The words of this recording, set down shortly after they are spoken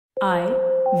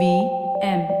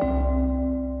IVM.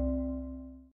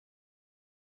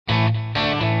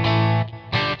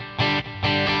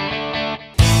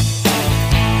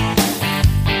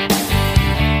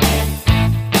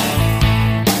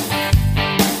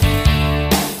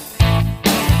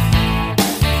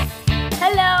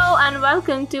 Hello and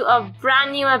welcome to a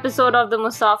brand new episode of the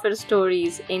Musafir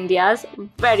Stories, India's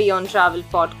very own travel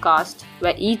podcast,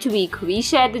 where each week we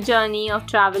share the journey of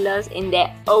travelers in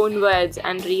their own words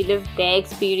and relive their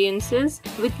experiences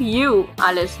with you,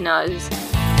 our listeners.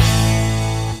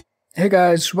 Hey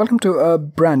guys, welcome to a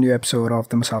brand new episode of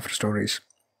the Musafir Stories.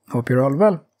 Hope you're all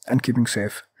well and keeping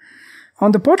safe.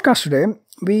 On the podcast today,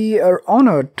 we are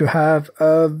honored to have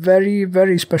a very,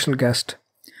 very special guest.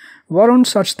 Varun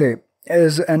Suchday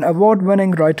is an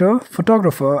award-winning writer,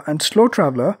 photographer, and slow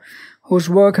traveler whose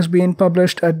work has been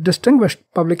published at distinguished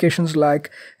publications like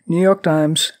New York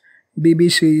Times,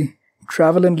 BBC,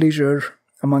 Travel and Leisure,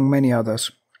 among many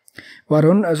others.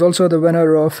 Varun is also the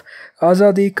winner of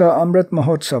Azadi Ka Amrit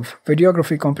Mahotsav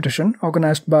videography competition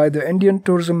organized by the Indian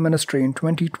Tourism Ministry in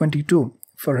 2022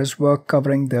 for his work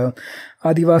covering the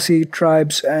Adivasi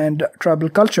tribes and tribal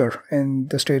culture in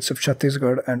the states of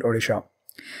Chhattisgarh and Odisha.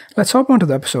 Let's hop onto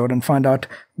the episode and find out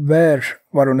where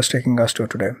Varun is taking us to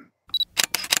today.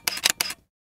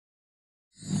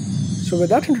 So with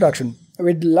that introduction,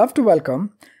 we'd love to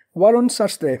welcome Varun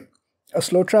Suchday, a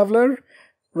slow traveler,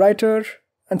 writer,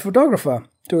 and photographer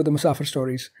to the Musafir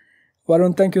Stories.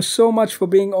 Varun, thank you so much for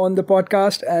being on the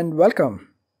podcast and welcome.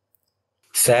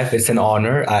 Seth, it's an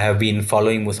honor. I have been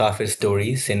following Musafir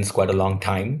Stories since quite a long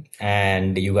time,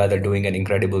 and you guys are doing an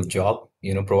incredible job,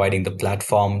 providing the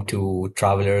platform to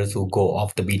travelers who go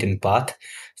off the beaten path.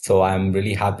 So I'm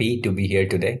really happy to be here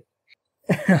today.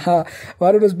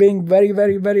 Varun is being very,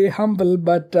 very, very humble,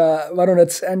 but Varun,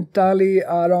 it's entirely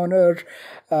our honor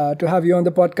to have you on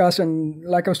the podcast. And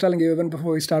like I was telling you even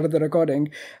before we started the recording,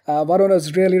 Varun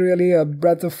is really, really a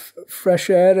breath of fresh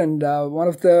air and one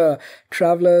of the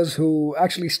travelers who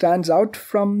actually stands out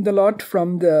from the lot,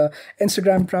 from the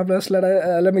Instagram travelers,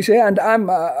 let me say. And I'm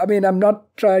not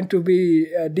trying to be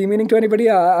demeaning to anybody.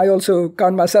 I also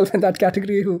count myself in that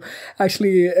category who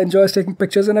actually enjoys taking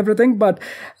pictures and everything. But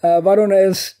Varun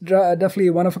is definitely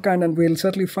one of a kind, and we'll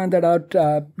certainly find that out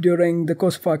during the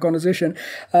course of our conversation.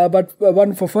 But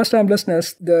one for first-time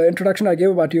listeners, the introduction I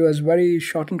gave about you is very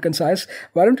short and concise.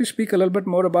 Why don't you speak a little bit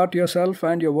more about yourself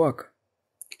and your work?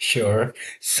 Sure.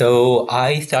 So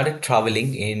I started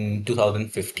traveling in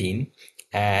 2015,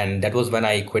 and that was when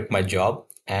I quit my job.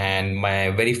 And my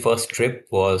very first trip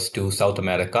was to South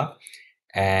America.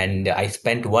 And I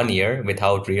spent 1 year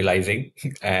without realizing.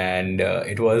 And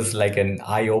it was like an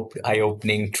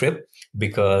eye-opening trip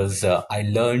because I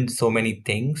learned so many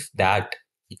things that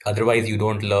otherwise you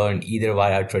don't learn either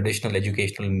via traditional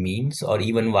educational means or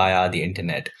even via the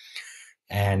internet.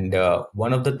 And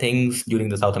one of the things during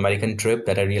the South American trip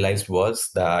that I realized was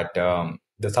that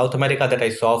the South America that I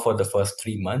saw for the first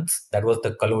 3 months, that was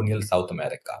the colonial South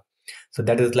America. So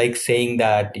that is like saying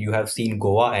that you have seen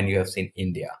Goa and you have seen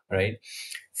India, right?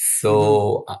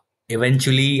 So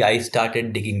eventually I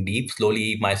started digging deep.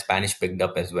 Slowly my Spanish picked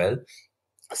up as well.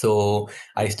 So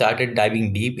I started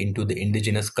diving deep into the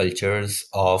indigenous cultures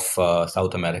of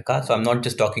South America. So I'm not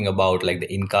just talking about like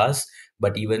the Incas,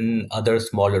 but even other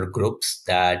smaller groups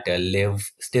that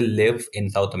still live in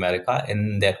South America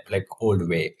in that like old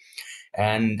way.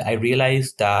 And I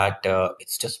realized that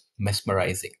it's just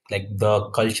mesmerizing. Like the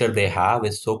culture they have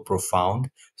is so profound,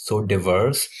 so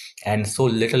diverse, and so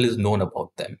little is known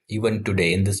about them. Even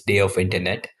today, in this day of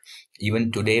internet,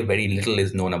 even today, very little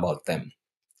is known about them.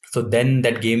 So then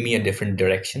that gave me a different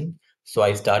direction. So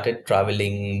I started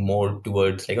traveling more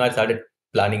towards, I started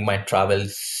planning my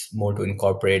travels more to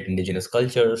incorporate indigenous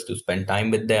cultures, to spend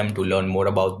time with them, to learn more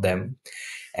about them.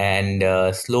 And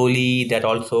slowly that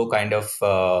also kind of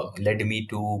led me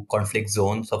to conflict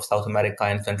zones of South America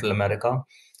and Central America.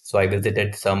 So I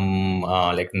visited some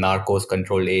like narcos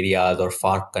controlled areas or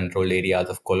FARC controlled areas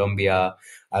of Colombia.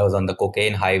 I was on the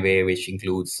cocaine highway, which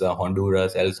includes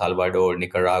Honduras, El Salvador,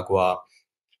 Nicaragua.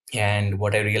 And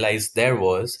what I realized there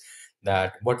was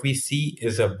that what we see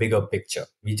is a bigger picture.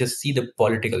 We just see the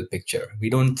political picture. We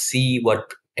don't see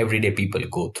what everyday people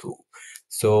go through.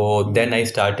 So then I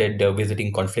started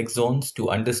visiting conflict zones to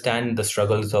understand the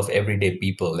struggles of everyday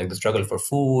people, like the struggle for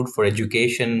food, for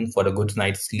education, for a good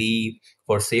night's sleep,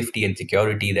 for safety and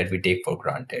security that we take for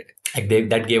granted.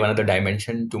 That gave another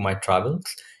dimension to my travels.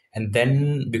 And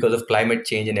then because of climate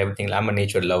change and everything, I'm a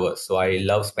nature lover. So I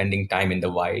love spending time in the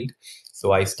wild.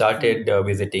 So I started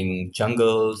visiting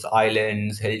jungles,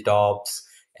 islands, hilltops,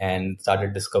 and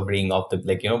started discovering of the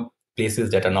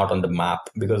places that are not on the map,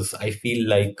 because I feel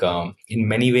like in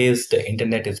many ways the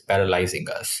internet is paralyzing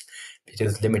us, it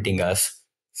is limiting us.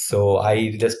 So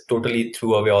I just totally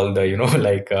threw away all the,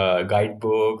 like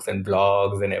guidebooks and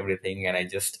blogs and everything, and I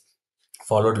just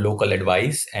followed local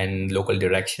advice and local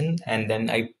direction. And then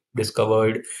I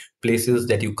discovered places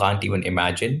that you can't even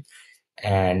imagine.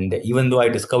 And even though I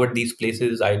discovered these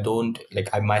places, I don't like,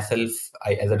 I myself,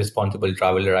 as a responsible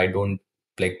traveler, I don't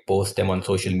like post them on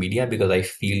social media, because I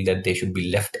feel that they should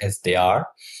be left as they are.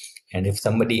 And if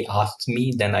somebody asks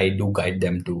me, then I do guide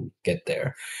them to get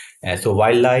there. So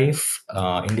wildlife,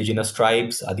 indigenous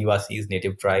tribes, Adivasis,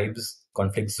 native tribes,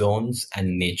 conflict zones,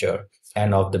 and nature,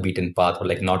 and off the beaten path, or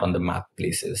like not on the map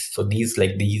places. So these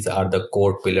are the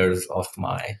core pillars of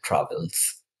my travels.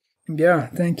 Yeah,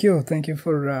 thank you. Thank you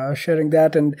for sharing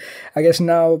that. And I guess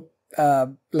now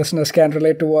listeners can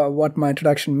relate to what my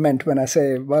introduction meant when I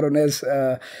say Varun is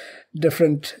a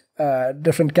different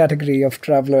category of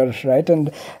traveler, right?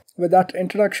 And with that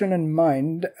introduction in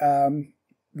mind,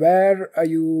 where are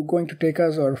you going to take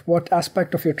us, or what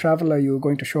aspect of your travel are you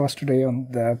going to show us today on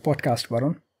the podcast,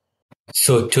 Varun?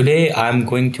 So today I'm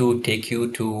going to take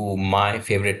you to my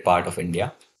favorite part of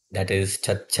India, that is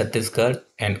Chhattisgarh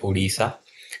and Odisha.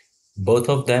 Both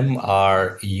of them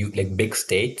are like big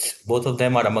states. Both of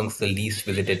them are amongst the least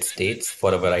visited states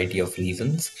for a variety of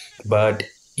reasons. But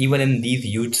even in these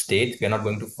huge states, we are not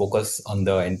going to focus on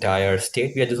the entire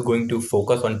state. We are just going to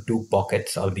focus on two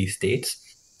pockets of these states.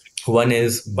 One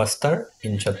is Bastar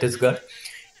in Chhattisgarh,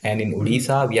 and in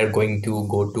Odisha, we are going to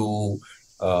go to.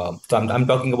 So I'm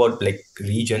talking about like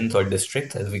regions or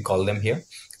districts as we call them here.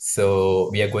 So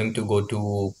we are going to go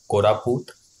to Koraput,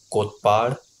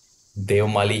 Kotpad,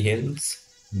 Devmali Hills,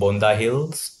 Bonda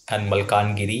Hills, and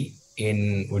Malkangiri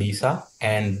in Odisha,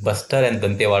 and Bastar and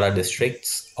Dantewara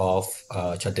districts of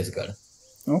Chhattisgarh.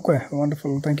 Okay,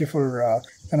 wonderful. Thank you for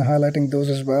kind of highlighting those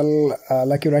as well.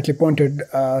 Like you rightly pointed,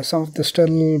 some of the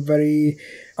still very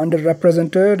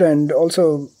underrepresented, and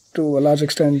also to a large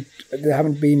extent, they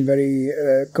haven't been very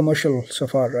commercial so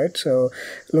far, right? So,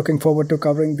 looking forward to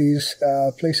covering these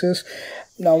places.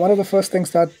 Now, one of the first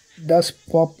things that does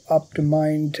pop up to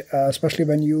mind, especially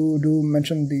when you do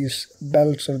mention these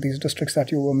belts or these districts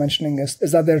that you were mentioning, is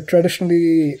that they're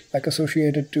traditionally like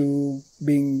associated to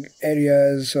being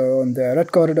areas on the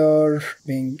Red Corridor,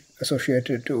 being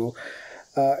associated to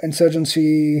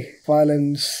insurgency,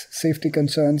 violence, safety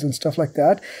concerns, and stuff like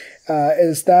that.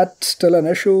 Is that still an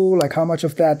issue? Like, how much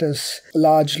of that is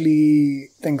largely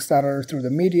things that are through the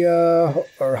media,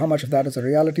 or how much of that is a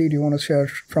reality? Do you want to share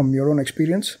from your own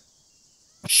experience?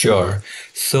 Sure.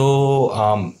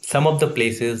 So, some of the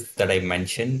places that I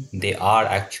mentioned, they are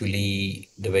actually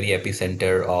the very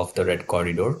epicenter of the Red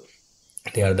Corridor.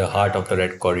 They are the heart of the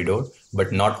Red Corridor,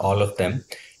 but not all of them.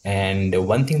 And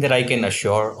one thing that I can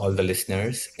assure all the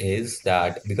listeners is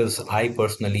that, because I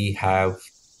personally have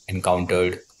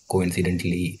encountered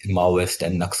coincidentally Maoists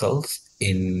and Naxals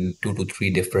in 2 to 3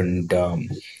 different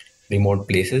remote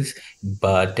places,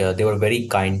 but they were very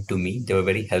kind to me. They were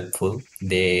very helpful.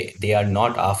 They are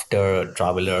not after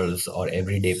travelers or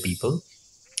everyday people.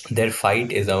 Their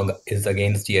fight is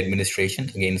against the administration,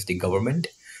 against the government.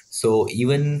 So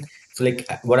even so, like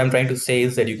what I'm trying to say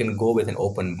is that you can go with an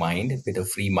open mind, with a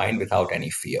free mind, without any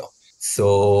fear.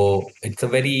 So it's a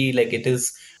very like it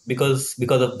is because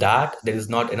of that there is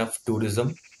not enough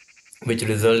tourism, which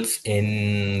results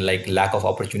in like lack of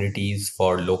opportunities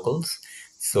for locals.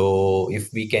 So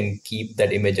if we can keep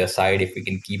that image aside, if we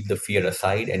can keep the fear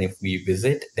aside, and if we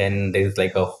visit, then there's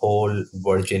like a whole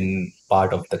virgin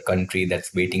part of the country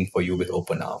that's waiting for you with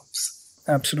open arms.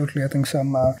 Absolutely. I think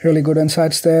some really good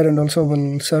insights there, and also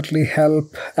will certainly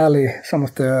help allay some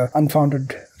of the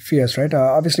unfounded fears, right?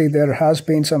 Obviously, there has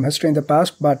been some history in the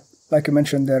past, but like you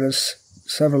mentioned, there is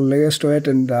several layers to it,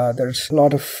 and there's a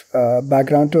lot of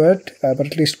background to it. But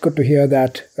at least good to hear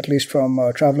that, at least from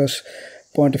a traveler's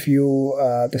point of view,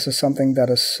 this is something that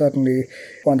is certainly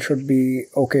one should be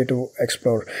okay to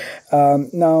explore.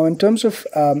 Now, in terms of,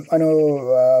 I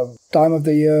know time of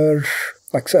the year,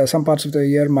 like some parts of the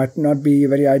year might not be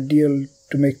very ideal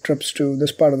to make trips to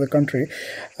this part of the country.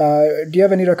 Do you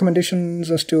have any recommendations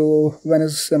as to when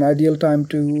is an ideal time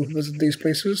to visit these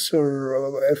places,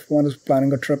 or if one is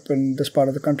planning a trip in this part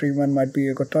of the country, when might be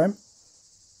a good time?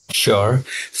 Sure.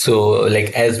 So,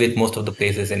 like as with most of the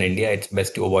places in India, it's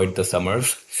best to avoid the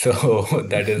summers. So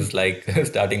that is like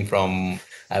starting from,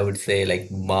 I would say, like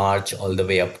March all the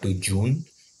way up to June.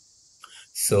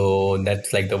 So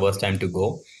that's like the worst time to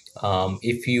go.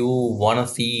 If you want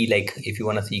to see if you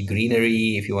want to see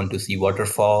greenery, if you want to see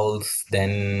waterfalls,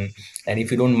 then and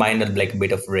if you don't mind like a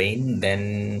bit of rain,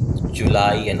 then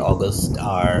July and August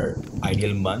are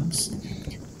ideal months.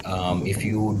 If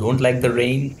you don't like the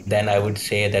rain, then I would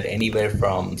say that anywhere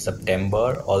from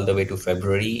September all the way to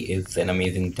February is an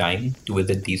amazing time to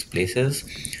visit these places.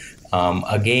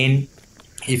 Again,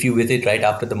 if you visit right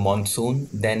after the monsoon,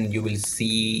 then you will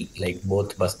see like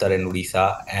both Bastar and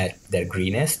Odisha at their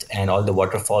greenest, and all the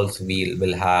waterfalls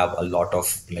will have a lot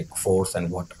of like force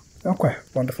and water. Okay,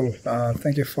 wonderful.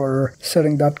 Thank you for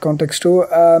setting that context too.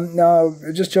 Now,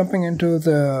 just jumping into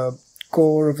the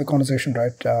core of the conversation,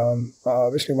 right?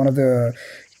 Obviously, one of the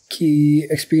key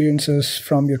experiences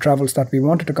from your travels that we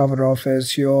wanted to cover off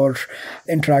is your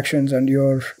interactions and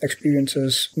your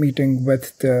experiences meeting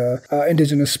with the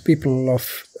indigenous people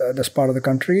of this part of the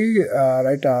country,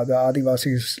 right? The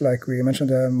Adivasis, like we mentioned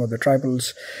them, or the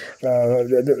tribals,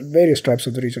 the various tribes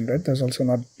of the region, right? There's also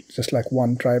not just like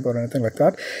one tribe or anything like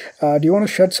that. Do you want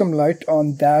to shed some light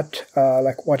on that,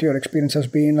 like what your experience has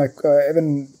been, like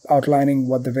even outlining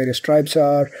what the various tribes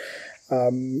are,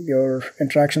 your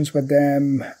interactions with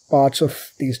them, parts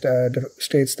of these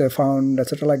states they found,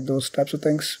 etc., like those types of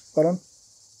things, Varun?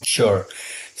 Sure.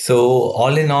 So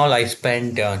all in all, I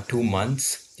spent 2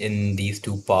 months in these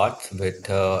two parts with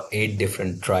 8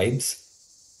 different tribes,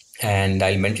 and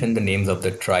I'll mention the names of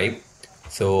the tribe.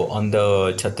 So on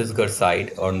the Chhattisgarh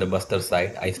side, or on the Bastar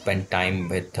side, I spent time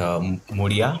with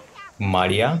Muriaa,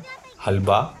 Maria,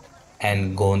 Halba,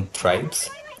 and Gond tribes.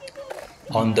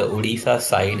 On the Odisha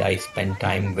side, I spent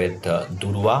time with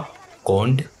Dhurva,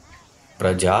 Kond,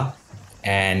 Praja,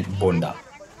 and Bonda.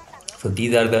 So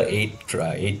these are the eight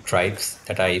tribes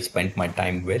that I spent my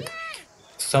time with.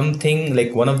 Something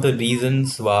like one of the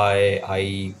reasons why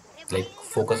I like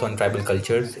focus on tribal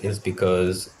cultures is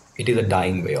because it is a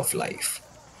dying way of life.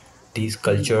 These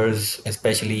cultures,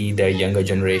 especially their younger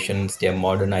generations, they are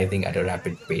modernizing at a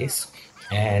rapid pace.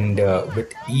 And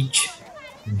with each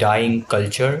dying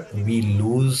culture, we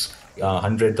lose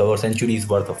hundreds or centuries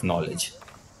worth of knowledge.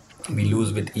 We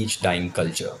lose with each dying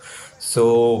culture.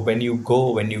 So when you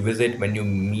visit, when you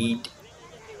meet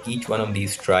each one of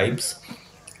these tribes,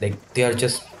 like they are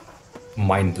just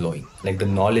mind blowing. Like the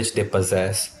knowledge they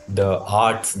possess, the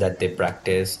arts that they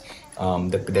practice,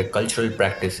 their cultural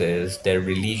practices, their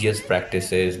religious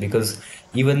practices. Because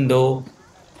even though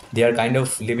they are kind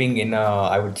of living in a,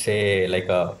 I would say, like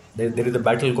there is a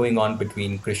battle going on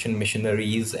between Christian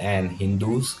missionaries and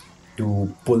Hindus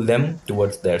to pull them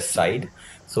towards their side.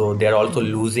 So they're also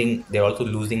losing their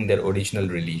original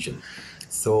religion.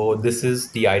 So this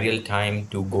is the ideal time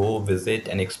to go visit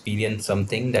and experience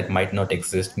something that might not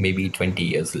exist maybe 20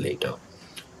 years later.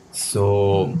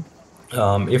 So,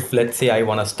 if let's say I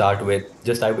want to start with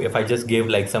if I just give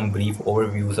like some brief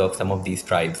overviews of some of these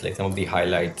tribes, like some of the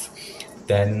highlights,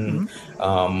 then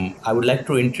I would like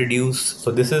to introduce.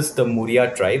 So this is the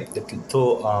Muriaa tribe.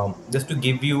 So just to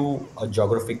give you a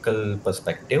geographical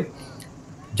perspective,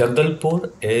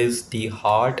 Jagdalpur is the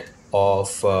heart of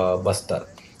Bastar.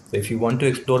 So if you want to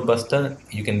explore Bastar,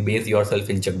 you can base yourself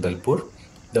in Jagdalpur.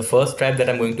 The first tribe that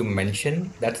I'm going to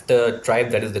mention, that's the tribe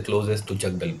that is the closest to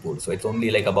Jagdalpur. So it's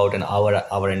only like about an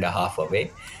hour and a half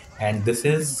away. And this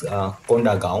is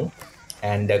Kondagaon.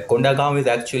 And Kondagaon is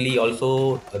actually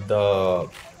also the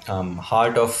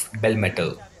heart of bell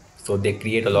metal. So they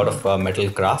create a lot of metal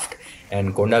craft,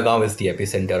 and Kondagaon is the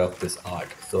epicenter of this art.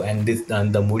 So and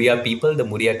the Muriaa people, the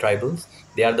Muriaa tribals,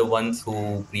 they are the ones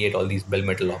who create all these bell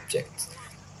metal objects.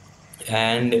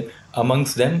 And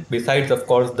amongst them, besides of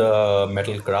course the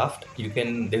metal craft,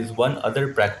 there's one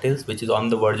other practice which is on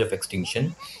the verge of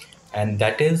extinction, and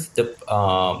that is the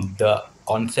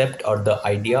concept or the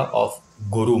idea of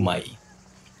Gurumai.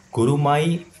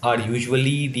 Gurumai are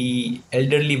usually the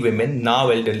elderly women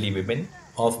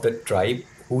of the tribe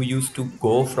who used to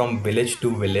go from village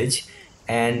to village,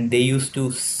 and they used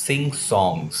to sing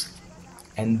songs.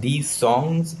 And these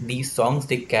songs,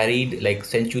 they carried like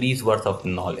centuries worth of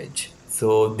knowledge.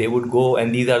 So they would go,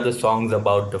 and these are the songs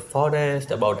about the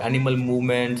forest, about animal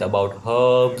movements, about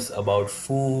herbs, about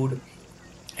food,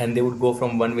 and they would go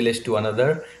from one village to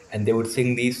another, and they would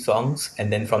sing these songs,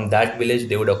 and then from that village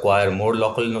they would acquire more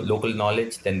local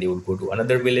knowledge, then they would go to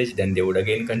another village, then they would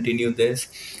again continue this.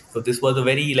 So this was a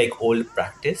very like old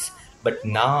practice, but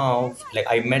now like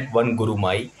I met one Guru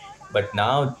Mai, but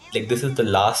now like this is the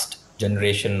last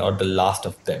generation or the last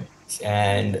of them,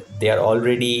 and they are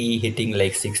already hitting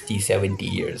like 60, 70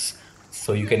 years.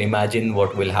 So you can imagine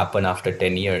what will happen after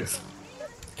 10 years.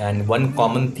 And one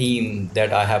common theme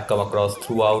that I have come across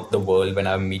throughout the world when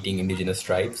I'm meeting indigenous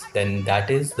tribes, then that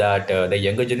is that the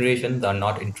younger generations are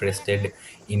not interested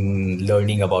in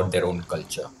learning about their own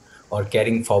culture or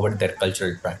carrying forward their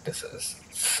cultural practices.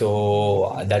 So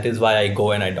that is why I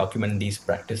go and I document these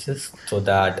practices so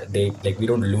that they like we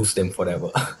don't lose them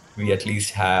forever. We at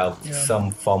least have Yeah.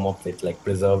 some form of it like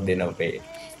preserved in a way.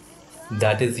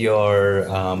 That is your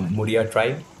Muriaa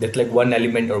tribe. That's like one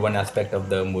element or one aspect of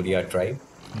the Muriaa tribe.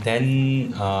 Then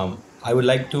I would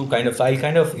like to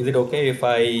is it okay if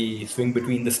I swing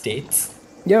between the states?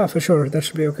 Yeah, for sure. That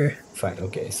should be okay. Fine,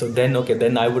 okay.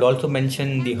 Then I would also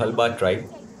mention the Halba tribe.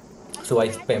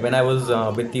 When I was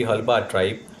with the Halba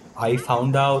tribe, I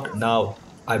found out now.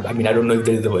 I mean, I don't know if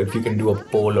if you can do a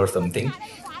poll or something,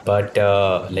 but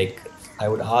like I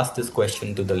would ask this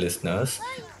question to the listeners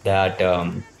that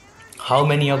how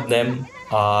many of them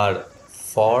are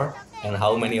for and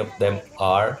how many of them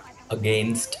are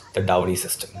against the dowry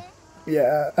system?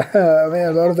 Yeah, I mean,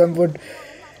 a lot of them would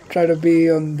try to be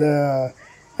on the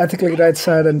ethically right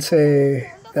side and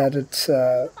say that it's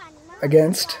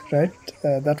against, right?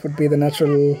 That would be the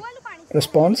natural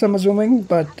response, I'm assuming.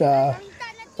 But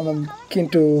I'm keen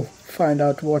to find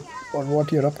out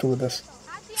what you're up to with this.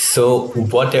 So,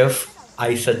 what if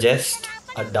I suggest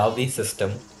a dowry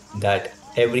system that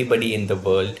everybody in the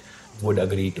world would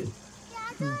agree to?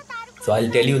 So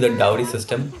I'll tell you the dowry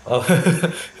system. So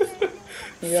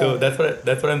Yeah.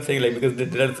 that's what I'm saying. Like because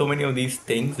there are so many of these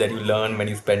things that you learn when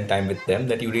you spend time with them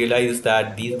that you realize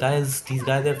that these guys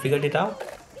have figured it out.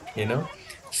 You know.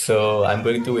 So I'm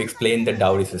going to explain the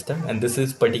dowry system, and this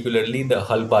is particularly the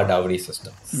Halba dowry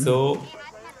system. So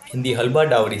in the Halba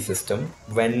dowry system,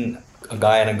 when a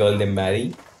guy and a girl they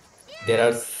marry, there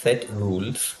are set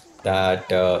rules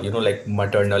that like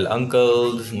maternal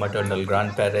uncles, maternal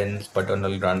grandparents,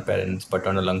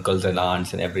 paternal uncles and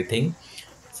aunts and everything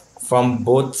from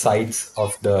both sides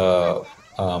of the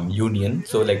union.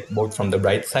 So like both from the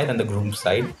bride side and the groom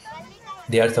side,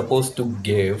 they are supposed to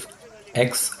give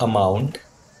X amount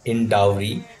in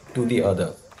dowry to the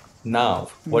other. Now,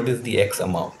 what is the X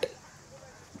amount?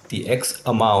 The X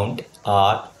amount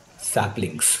are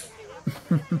saplings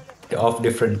of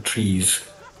different trees.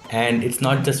 And it's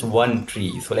not just one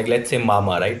tree. So, like, let's say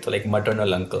mama, right? So, like,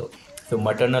 maternal uncle. So,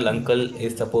 maternal uncle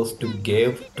is supposed to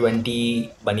give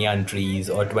 20 banyan trees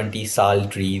or 20 sal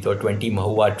trees or 20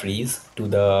 mahua trees to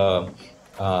the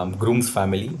groom's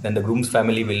family. Then the groom's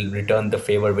family will return the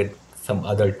favor with some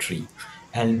other tree.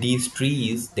 And these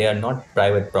trees, they are not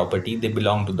private property, they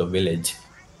belong to the village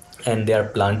and they are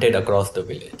planted across the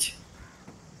village.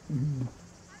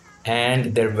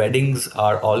 And their weddings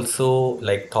are also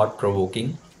like thought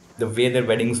provoking. The way their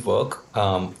weddings work,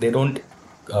 they don't.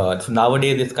 So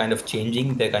nowadays it's kind of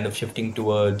changing. They're kind of shifting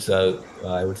towards,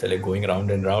 I would say, like going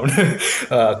round and round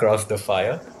across the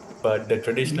fire. But the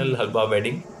traditional halwa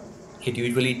wedding, it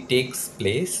usually takes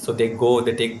place. So they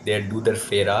do their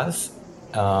fairas.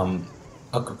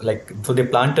 So they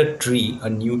plant a tree, a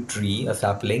new tree, a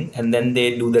sapling, and then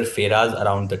they do their fairas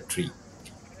around the tree.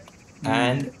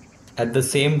 And at the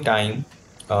same time,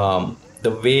 the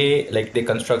way like they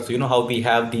construct, so you know how we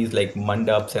have these like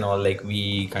mandaps and all, like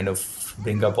we kind of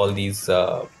bring up all these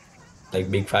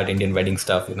like big fat Indian wedding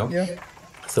stuff, you know. Yeah.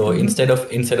 So instead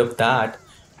of that,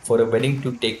 for a wedding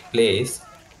to take place,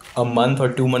 a month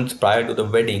or 2 months prior to the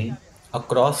wedding,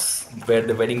 across where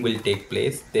the wedding will take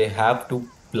place, they have to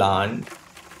plant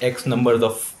X numbers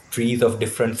of trees of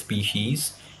different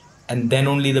species, and then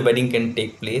only the wedding can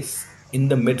take place in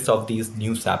the midst of these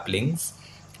new saplings.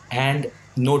 And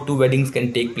no two weddings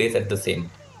can take place at the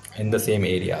same in the same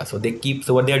area. So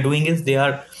what they are doing is they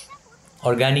are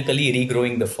organically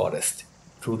regrowing the forest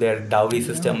through their dowry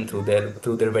system, through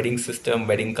their wedding system,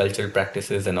 wedding cultural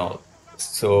practices and all.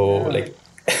 So Yeah. like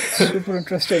Super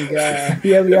interesting.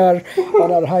 Here we are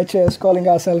on our high chairs calling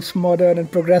ourselves modern and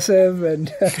progressive,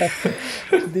 and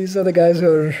these are the guys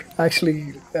who are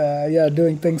actually,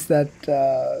 doing things that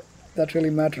really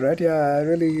matter, right? Yeah, I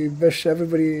really wish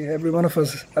every one of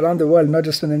us around the world, not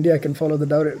just in India, can follow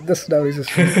this dowry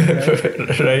system,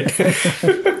 right?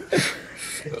 right.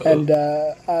 And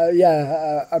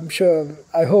I'm sure,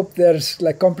 I hope there's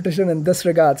like competition in this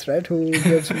regards, right? Who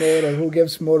gives more or who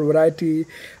gives more variety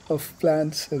of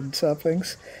plants and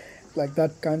saplings, like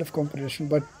that kind of competition.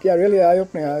 But yeah, really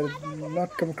eye-opening. I've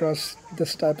not come across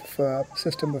this type of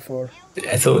system before.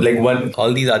 So like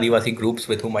all these Adivasi groups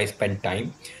with whom I spend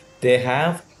time, they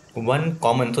have one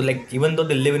common. So like even though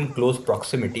they live in close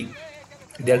proximity,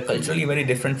 they are culturally very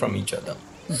different from each other.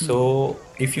 So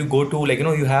if you go to like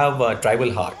you have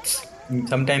tribal hearts,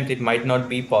 sometimes it might not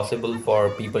be possible for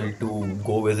people to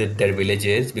go visit their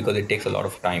villages because it takes a lot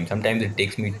of time. Sometimes it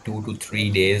takes me 2 to 3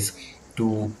 days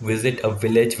to visit a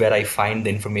village where I find the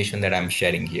information that I'm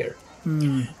sharing here.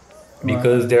 Wow.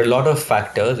 Because there are a lot of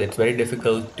factors. It's very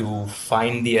difficult to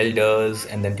find the elders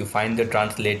and then to find the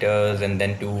translators and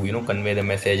then to, convey the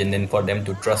message and then for them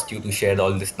to trust you to share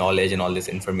all this knowledge and all this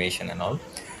information and all.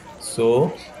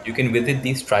 So you can visit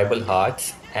these tribal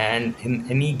hearts, and in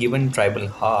any given tribal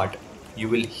heart, you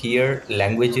will hear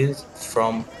languages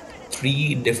from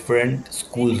three different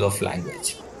schools of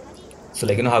language. So,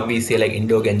 like, how we say like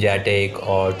Indo-Gangetic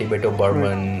or Right.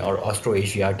 Tibeto-Burman or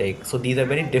Austro-Asiatic. So these are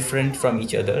very different from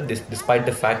each other, despite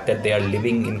the fact that they are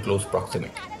living in close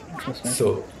proximity. Interesting.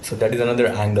 So that is another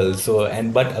angle. So,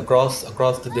 and but across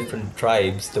the different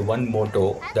tribes, the one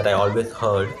motto that I always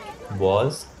heard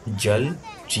was Jal,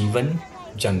 Jeevan,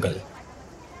 Jungle.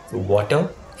 So water,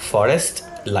 forest,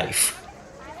 life.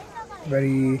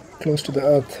 Very close to the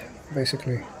earth,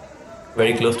 basically.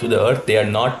 Very close to the earth. They are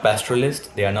not pastoralists,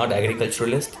 they are not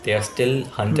agriculturalists, they are still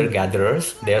hunter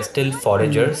gatherers, they are still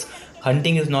foragers.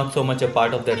 Hunting is not so much a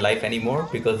part of their life anymore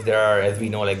because there are, as we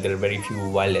know, like there are very few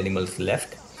wild animals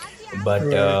left. But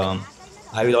Right.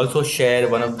 I will also share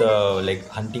one of the like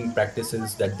hunting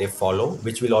practices that they follow,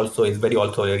 which will also is very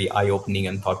also very eye-opening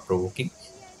and thought-provoking.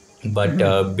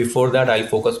 But before that, I'll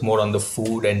focus more on the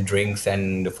food and drinks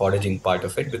and the foraging part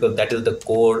of it because that is the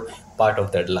core part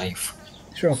of their life.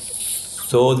 Sure.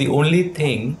 So the only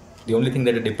thing that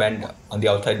they depend on the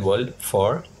outside world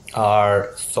for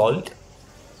are salt,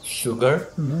 sugar,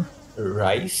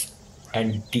 rice,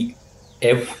 and tea.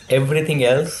 Everything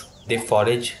else they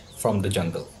forage from the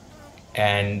jungle.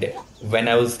 And when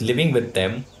I was living with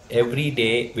them, every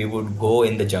day we would go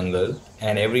in the jungle,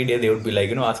 and every day they would be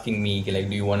like, asking me, like,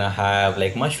 do you want to have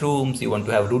like mushrooms? You want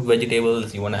to have root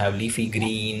vegetables? You want to have leafy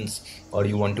greens? Or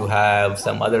you want to have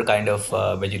some other kind of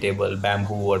vegetable,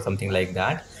 bamboo or something like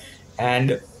that?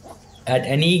 And at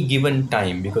any given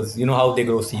time, because you know how they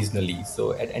grow seasonally,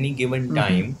 so at any given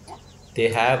time, they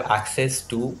have access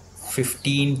to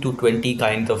 15 to 20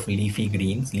 kinds of leafy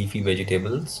greens, leafy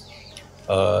vegetables,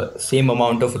 same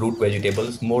amount of root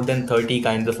vegetables, more than 30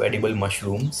 kinds of edible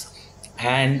mushrooms,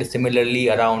 and similarly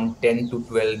around 10 to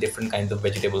 12 different kinds of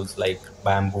vegetables like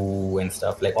bamboo and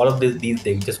stuff. Like all of these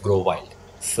they just grow wild.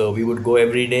 So we would go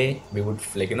every day. We would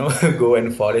like go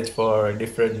and forage for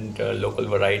different local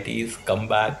varieties, come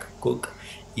back, cook,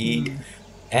 eat,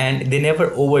 and they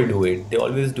never overdo it. They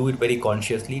always do it very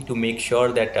consciously to make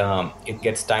sure that it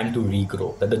gets time to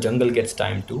regrow, that the jungle gets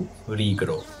time to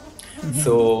regrow.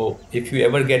 So if you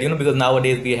ever get, because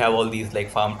nowadays we have all these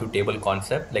like farm to table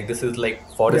concept, like this is like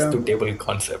forest Yeah. to table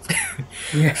concept.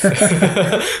 Yeah.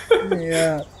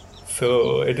 Yeah.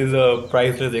 So it is a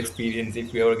priceless experience.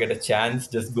 If you ever get a chance,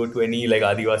 just go to any like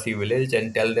Adivasi village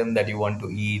and tell them that you want to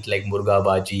eat like murga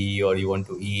bhaji or you want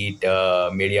to eat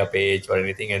media page or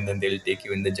anything, and then they'll take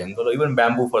you in the jungle or even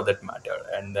bamboo for that matter,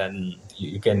 and then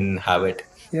you can have it.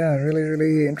 Yeah, really,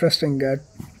 really interesting.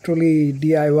 Truly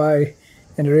DIY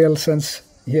in a real sense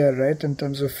here, right? In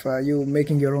terms of you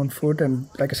making your own food and,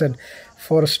 like I said,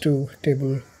 forest to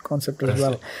table concept as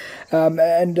well.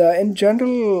 And in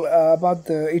general, about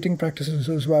the eating practices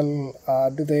as well,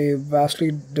 do they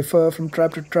vastly differ from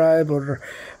tribe to tribe, or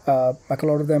like a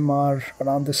lot of them are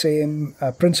around the same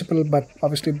principle, but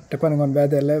obviously depending on where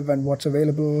they live and what's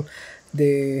available,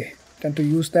 they tend to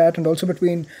use that, and also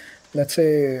between, let's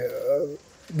say,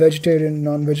 vegetarian,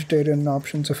 non-vegetarian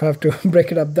options, if I have to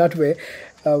break it up that way.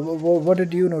 What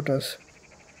did you notice?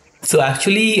 So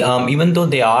actually, even though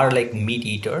they are like meat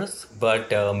eaters,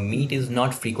 but meat is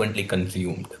not frequently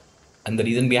consumed. And the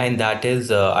reason behind that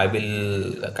is I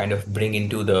will kind of bring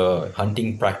into the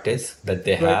hunting practice that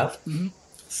they Right. have.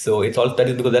 So it's also that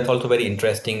is because that's also very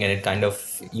interesting, and it kind of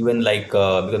even like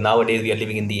because nowadays we are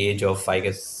living in the age of, I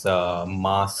guess,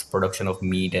 mass production of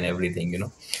meat and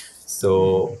everything.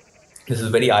 So this is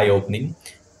very eye-opening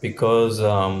because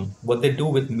what they do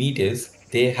with meat is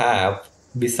they have,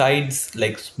 besides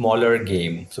like smaller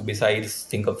game, so besides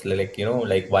think of like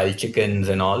like wild chickens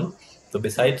and all. So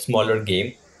besides smaller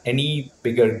game, any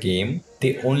bigger game,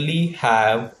 they only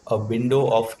have a window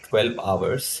of 12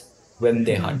 hours when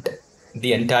they hunt.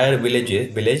 The entire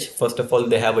village, first of all,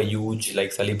 they have a huge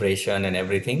like celebration and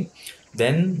everything.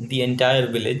 Then the entire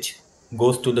village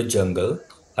goes to the jungle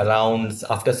around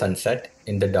after sunset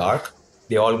in the dark.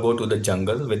 They all go to the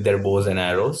jungle with their bows and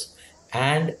arrows,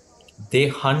 and they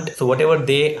hunt. So whatever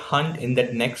they hunt in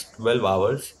that next 12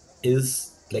 hours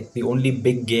is like the only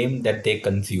big game that they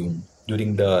consume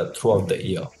during the throughout the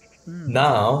year.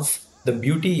 Now, the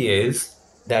beauty is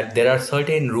that there are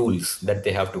certain rules that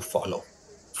they have to follow.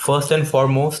 First and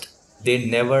foremost, they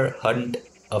never hunt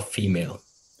a female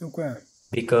Okay.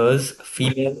 because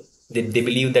female they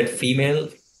believe that female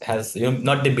has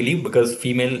not they believe because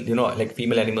female like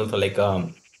female animals are like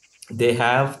they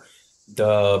have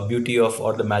the beauty of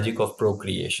or the magic of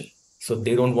procreation, so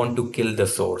they don't want to kill the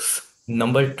source.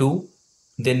 Number two,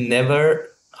 they never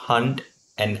hunt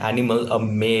an animal, a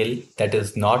male that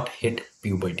is not hit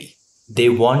puberty. They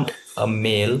want a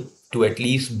male to at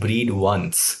least breed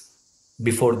once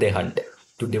before they hunt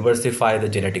to diversify the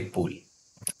genetic pool.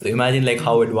 So imagine like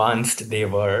how advanced they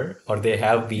were or they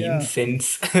have been Yeah.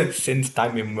 since since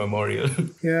time immemorial.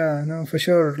 Yeah, no, for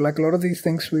sure. Like a lot of these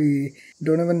things we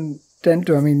don't even tend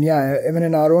to. I mean, yeah, even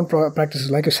in our own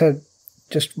practices, like I said,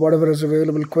 just whatever is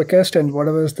available quickest and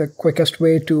whatever is the quickest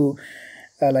way to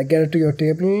like get it to your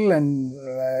table, and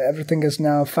everything is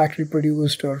now factory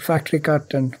produced or factory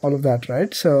cut and all of that,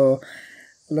 right? So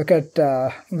look at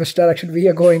which direction we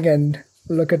are going and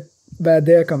look at where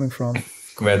they're coming from.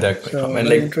 Where that So from and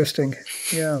very like interesting.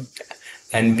 Yeah.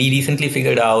 and we recently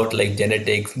figured out like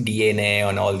genetics, DNA,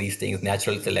 and all these things,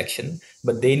 natural selection.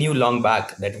 But they knew long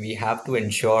back that we have to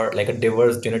ensure like a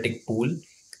diverse genetic pool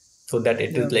so that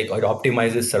it Yeah. is like it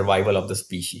optimizes survival of the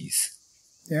species.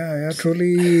 Yeah,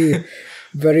 truly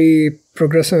very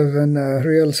progressive in a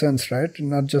real sense, right?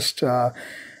 Not just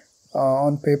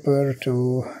on paper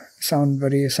to sound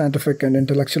very scientific and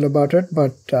intellectual about it,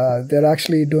 but they're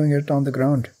actually doing it on the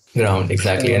ground. Ground,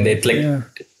 exactly. And So, it's like yeah,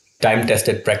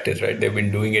 time-tested practice, right? They've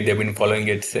been doing it, they've been following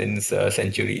it since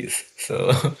centuries.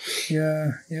 So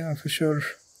yeah, for sure.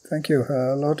 Thank you.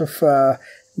 A lot of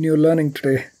new learning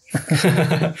today.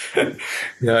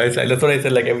 yeah, it's like, that's what I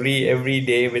said. Like every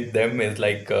day with them is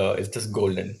like it's just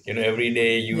golden. Every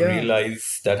day you Yeah,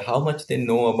 realize that how much they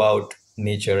know about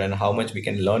nature and how much we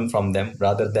can learn from them,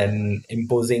 rather than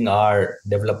imposing our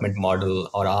development model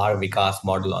or our Vikas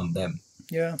model on them.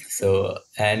 yeah, So,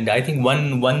 and I think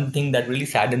one thing that really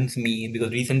saddens me,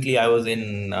 because recently I was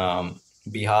in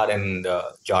Bihar and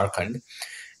Jharkhand,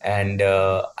 and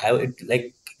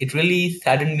it really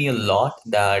saddened me a lot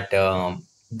that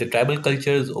the tribal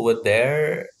cultures over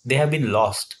there, they have been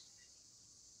lost.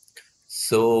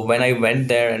 So when I went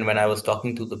there and when I was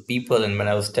talking to the people and when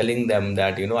I was telling them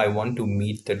that I want to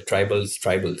meet the tribals,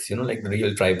 like the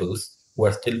real tribals who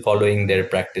are still following their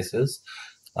practices,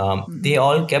 they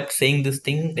all kept saying this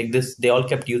thing like this. They all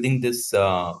kept using this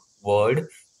word,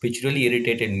 which really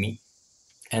irritated me,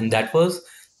 and that was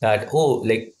that, oh,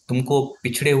 like तुमको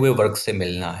पिछड़े हुए वर्ग से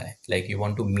मिलना है, like you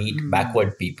want to meet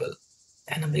backward people,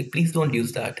 and I'm like, please don't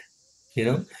use that, you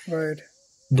know, right.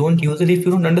 don't use it if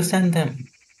you don't understand them.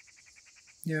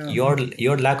 Yeah,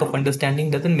 Your lack of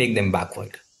understanding doesn't make them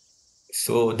backward.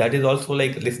 So that is also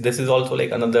like this is also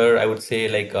like another, I would say,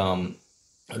 like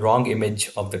wrong image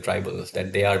of the tribals,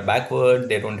 that they are backward,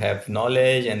 they don't have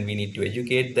knowledge, and we need to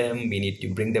educate them, we need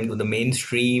to bring them to the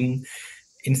mainstream.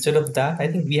 Instead of that, I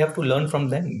think we have to learn from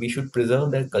them. We should preserve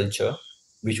their culture,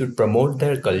 we should promote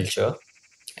their culture,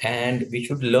 and we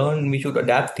should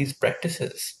adapt these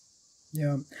practices.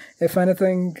 yeah. If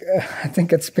anything, I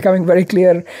think it's becoming very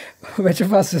clear which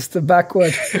of us is the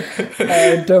backward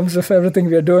in terms of everything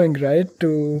we are doing, right?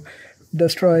 To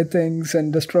destroy things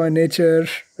and destroy nature,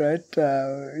 right?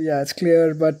 Yeah, it's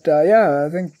clear. But yeah, I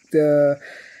think the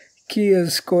key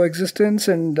is coexistence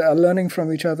and learning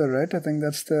from each other, right? I think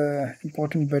that's the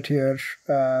important bit here.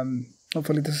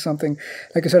 Hopefully, this is something,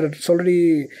 like I said, it's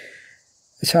already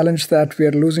a challenge that we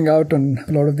are losing out on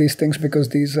a lot of these things because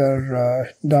these are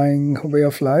dying way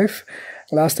of life.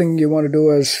 Last thing you want to do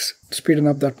is speeding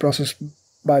up that process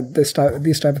by these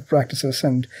type of practices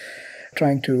and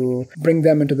trying to bring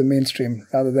them into the mainstream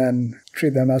rather than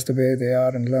treat them as the way they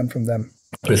are and learn from them.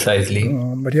 Precisely.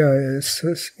 But yeah,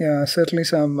 yeah, certainly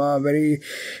some very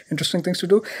interesting things to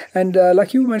do. And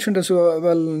like you mentioned as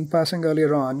well in passing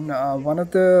earlier on, one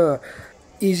of the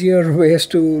easier ways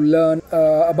to learn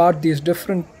about these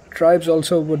different tribes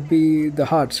also would be the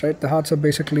hearts, right? The hearts are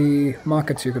basically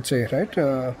markets, you could say, right?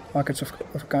 Markets of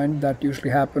a kind that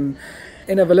usually happen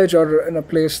in a village or in a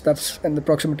place that's in the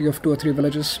proximity of 2 or 3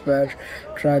 villages where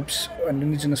tribes and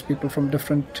indigenous people from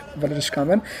different villages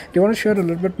come in. Do you want to share a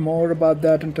little bit more about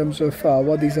that in terms of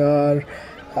what these are,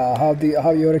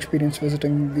 how your experience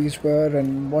visiting these were,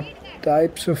 and what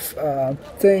types of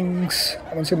things,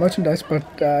 I won't say merchandise, but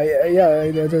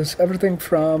yeah, there's everything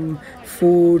from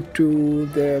food to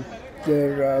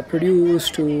their produce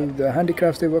to the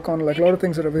handicrafts they work on. Like a lot of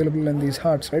things are available in these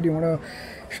huts, right? Do you want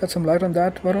to shed some light on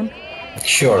that, Varun?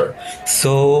 Sure.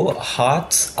 So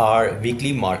hearts are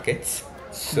weekly markets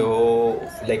So,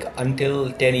 like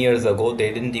until 10 years ago,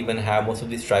 they didn't even have most of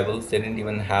these tribals, they didn't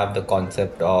even have the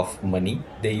concept of money.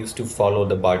 They used to follow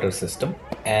the barter system,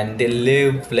 and they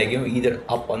live like, either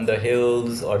up on the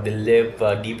hills, or they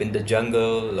live deep in the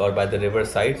jungle or by the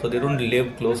riverside. So, they don't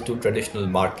live close to traditional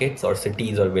markets or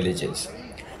cities or villages.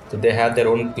 So, they have their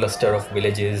own cluster of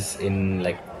villages in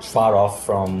like far off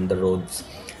from the roads.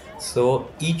 So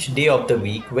each day of the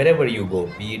week, wherever you go,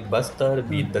 be it Bastar,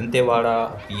 be it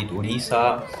Dantewada, be it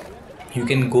Odisha, you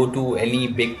can go to any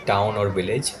big town or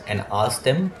village and ask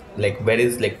them like, where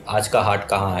is like aaj ka haat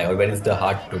kahan hai, or where is the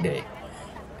haat today?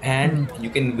 And you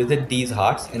can visit these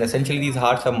huts, and essentially these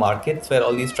huts are markets where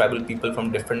all these tribal people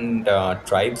from different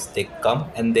tribes, they come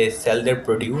and they sell their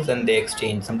produce and they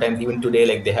exchange. Sometimes even today,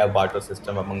 like they have barter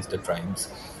system amongst the tribes.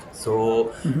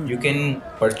 So you can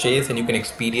purchase and you can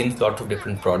experience lots of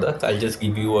different products. I'll just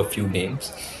give you a few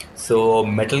names. So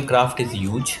metal craft is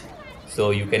huge. So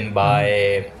you can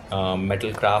buy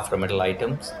metal craft or metal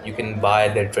items. You can buy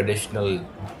their traditional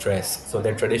dress. So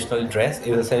their traditional dress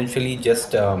is essentially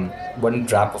just one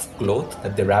wrap of cloth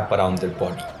that they wrap around their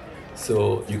body.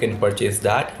 So you can purchase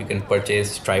that. You can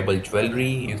purchase tribal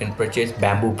jewelry. You can purchase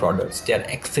bamboo products. They are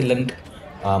excellent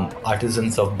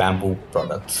artisans of bamboo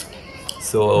products.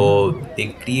 So they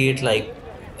create like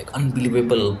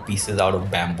unbelievable pieces out of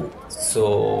bamboo.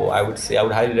 So I would say I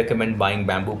would highly recommend buying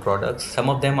bamboo products. Some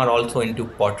of them are also into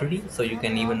pottery, so you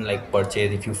can even like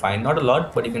purchase, if you find not a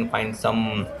lot, but you can find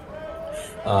some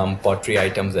pottery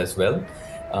items as well.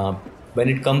 When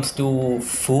it comes to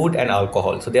food and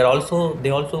alcohol, so they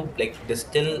also like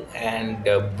distill and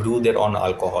brew their own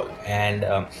alcohol, and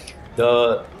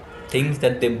the things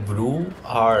that they brew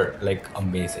are like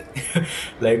amazing,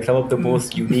 like some of the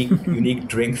most unique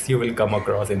drinks you will come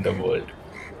across in the world.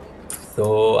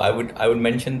 So I would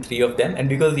mention three of them. And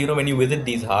because when you visit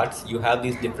these huts, you have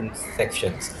these different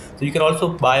sections. So you can also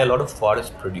buy a lot of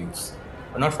forest produce.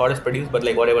 Or not forest produce, but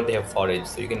like whatever they have forage.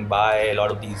 So you can buy a lot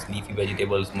of these leafy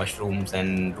vegetables, mushrooms,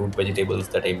 and root vegetables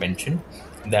that I mentioned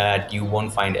that you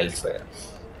won't find elsewhere.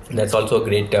 That's also a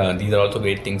great. These are also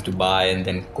great things to buy and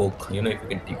then cook.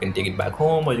 If you can take it back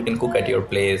home, or you can cook at your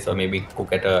place, or maybe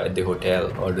cook at the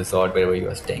hotel or resort wherever you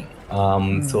are staying.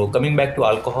 So coming back to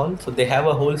alcohol, so they have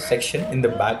a whole section in the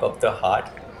back of the heart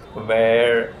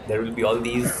where there will be all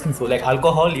these. So like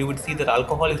alcohol, you would see that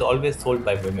alcohol is always sold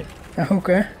by women,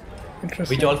 Okay, which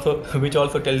interesting. also which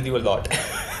also tells you a lot.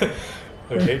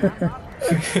 Right?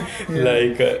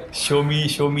 Like show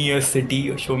me a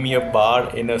city, show me a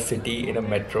bar in a city, in a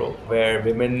metro, where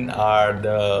women are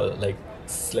the like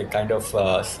kind of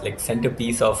like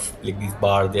centerpiece of like these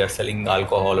bars. They are selling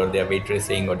alcohol, or they are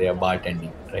waitressing, or they are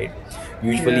bartending, right?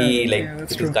 Yeah, Usually like yeah,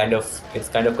 that's it is true.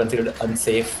 kind of considered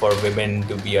unsafe for women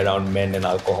to be around men and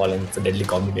alcohol, and it's a deadly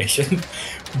combination.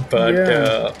 But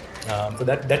Yeah, so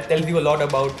that tells you a lot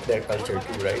about their culture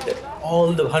too, right? That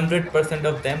all the 100%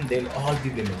 of them, they'll all be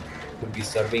women would be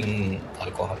serving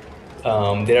alcohol.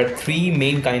 There are three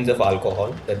main kinds of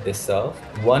alcohol that they serve.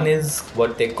 One is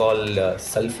what they call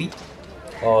sulfi,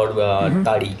 or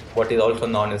tadi, what is also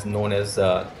known as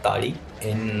tadi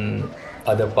in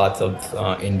other parts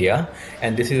of India.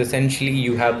 And this is essentially,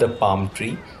 you have the palm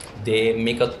tree. They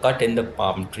make a cut in the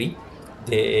palm tree.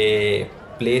 They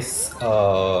place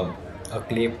a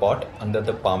clay pot under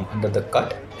the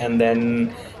cut, and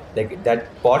then like that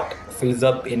pot fills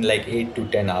up in like 8 to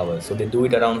 10 hours. So they do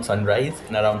it around sunrise,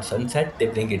 and around sunset they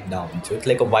bring it down. So it's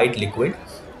like a white liquid,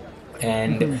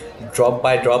 and drop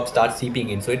by drop starts seeping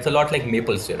in. So it's a lot like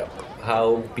maple syrup,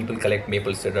 how people collect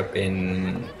maple syrup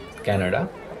in Canada.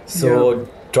 yeah. So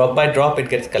drop by drop it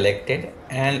gets collected,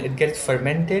 and it gets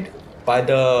fermented by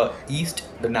the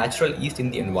natural yeast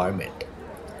in the environment.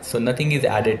 So nothing is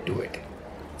added to it.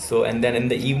 So, and then in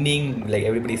the evening, like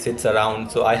everybody sits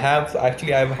around. So I've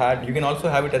had, you can also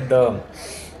have it at the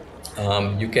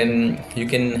you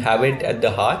can have it at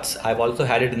the huts. I've also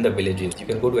had it in the villages. You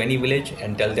can go to any village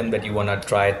and tell them that you want to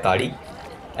try tadi,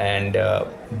 and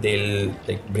they'll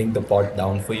like bring the pot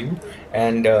down for you.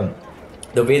 And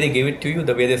the way they give it to you,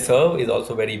 the way they serve is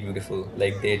also very beautiful.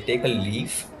 Like they take a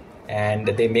leaf and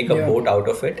they make a Yeah, boat out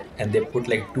of it, and they put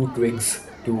like two twigs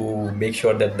to make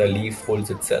sure that the leaf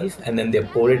holds itself, and then they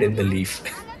pour it in the leaf.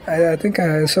 I think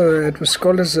I saw it was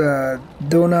called as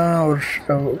dona, or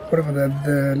whatever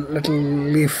the little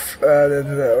leaf,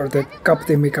 or the cup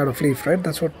they make out of leaf, right?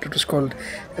 That's what it was called.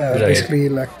 Right. Basically,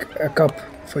 like a cup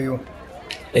for you.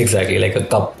 Exactly, like a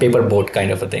cup paper boat kind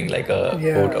of a thing, like a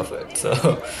boat Yeah, of it.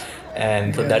 So,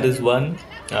 and so that yeah. is one.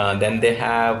 Then they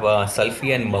have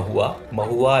sulfi and mahua.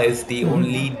 Mahua is the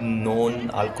only known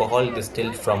alcohol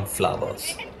distilled from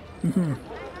flowers.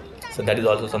 So that is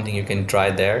also something you can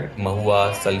try there.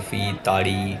 Mahua, Sulfi,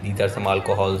 Tari, these are some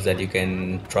alcohols that you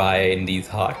can try in these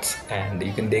hearts, and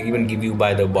they even give you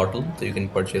by the bottle, so you can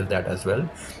purchase that as well.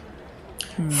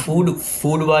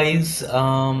 Food wise,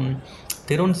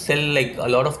 they don't sell like a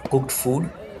lot of cooked food.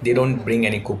 They don't bring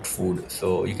any cooked food,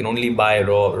 so you can only buy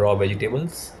raw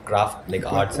vegetables, craft like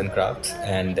Okay. arts and crafts,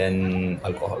 and then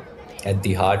alcohol at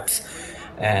the hearts.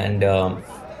 And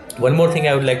one more thing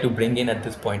I would like to bring in at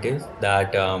this point is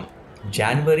that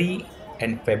January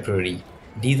and February,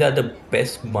 these are the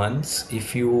best months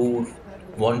if you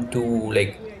want to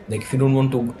like if you don't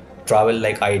want to travel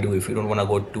like I do, if you don't want to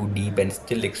go too deep and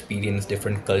still experience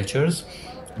different cultures,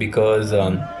 because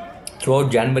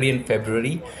throughout January and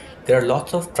February there are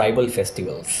lots of tribal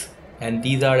festivals, and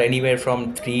these are anywhere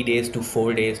from 3 days to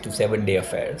 4 days to 7 day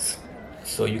affairs.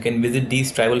 So you can visit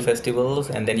these tribal festivals,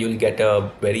 and then you'll get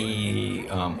a very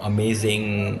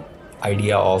amazing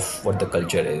idea of what the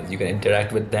culture is. You can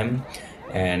interact with them,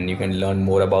 and you can learn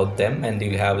more about them, and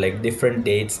you'll have like different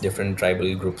dates, different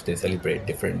tribal groups, they celebrate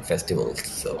different festivals.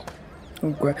 So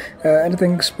Okay.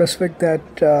 Anything specific that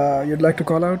you'd like to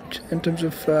call out in terms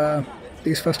of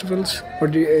these festivals, or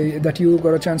that you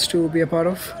got a chance to be a part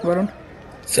of, Varun?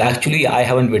 so actually I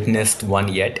haven't witnessed one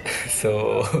yet.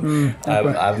 So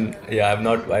Okay.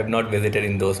 I've not visited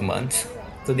in those months.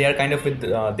 So they are kind of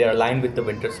they are aligned with the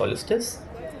winter solstice,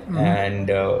 and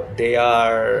they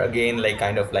are again like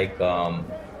kind of like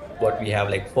what we have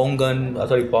like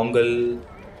Pongal,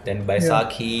 then Yeah.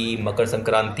 Baisakhi, Makar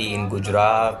Sankranti in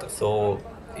Gujarat. So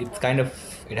it's kind of,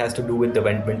 it has to do with the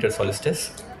winter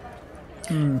solstice.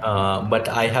 But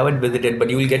I haven't visited. But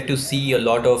you will get to see a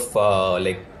lot of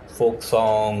like folk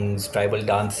songs, tribal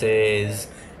dances,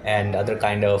 and other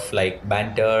kind of like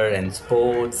banter and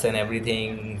sports and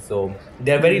everything. So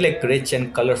they're very like rich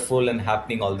and colorful and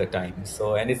happening all the time.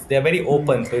 So, and they're very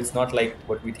open. So it's not like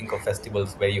what we think of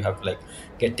festivals where you have to like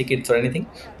get tickets or anything.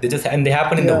 They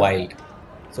happen in the Yeah. wild.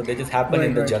 So they just happen in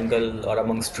Right. the Right. jungle or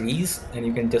amongst trees, and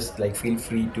you can just like feel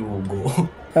free to go.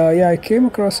 Yeah, I came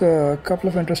across a couple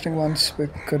of interesting ones. We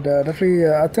could definitely,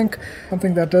 I think,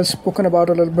 something that is spoken about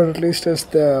a little bit at least is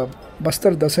the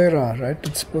Bastar Dasera, right?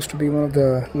 It's supposed to be one of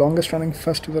the longest running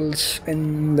festivals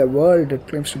in the world, it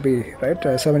claims to be, right?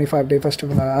 A 75-day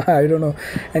festival. I don't know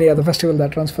any other festival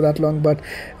that runs for that long, but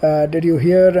did you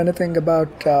hear anything about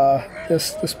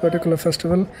this particular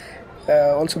festival?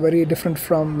 Also very different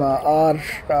from our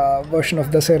version of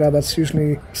Dasera that's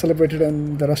usually celebrated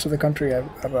in the rest of the country,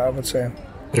 I would say.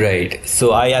 Right.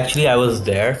 So I was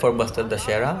there for Bastar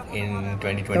Dashera in Okay.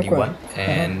 2021, Uh-huh.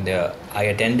 and I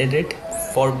attended it.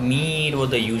 For me, it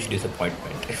was a huge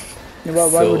disappointment.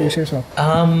 Why would you So say so?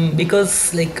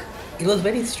 because like it was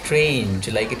very strange.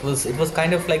 Like it was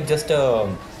kind of like just a,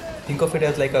 think of it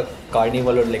as like a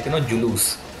carnival or like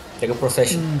Julus, like a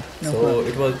procession. Okay. So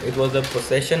it was a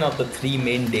procession of the three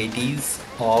main deities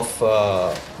of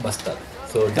Bastar.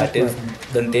 So that is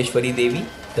Okay. Danteshwari Devi,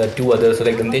 the two others, so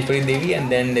like Danteshwari Devi,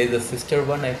 and then there's a sister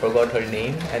one, I forgot her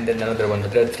name, and then another one. So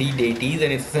there are three deities,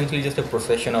 and it's essentially just a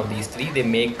procession of these three. They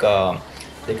make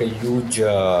like a huge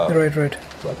Right, right.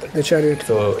 what The chariot.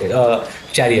 so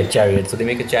chariot. So they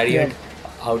make a Yeah. chariot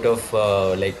out of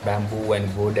like bamboo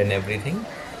and wood and everything,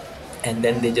 and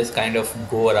then they just kind of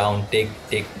go around, take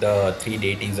the three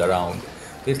deities around.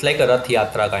 So it's like a Rath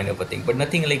Yatra kind of a thing, but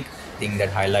nothing like thing that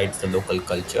highlights the local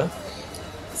culture.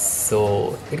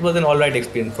 So it was an all right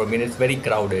experience for me, and it's very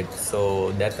crowded.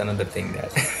 So that's another thing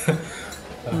that.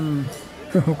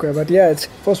 Okay, but yeah, it's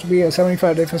supposed to be a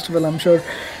 75-day festival. I'm sure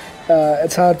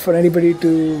it's hard for anybody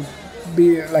to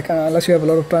be like, unless you have a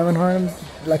lot of time on hand,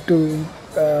 like to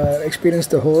experience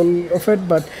the whole of it.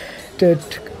 But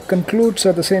it concludes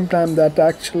at the same time that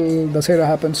actual Dasera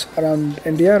happens around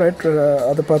India, right?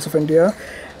 Other parts of India.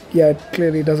 Yeah, it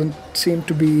clearly doesn't seem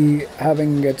to be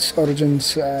having its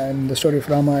origins in the story of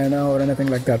Ramayana or anything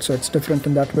like that. So it's different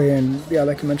in that way. And yeah,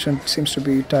 like you mentioned, it seems to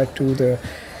be tied to the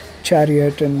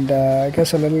chariot and I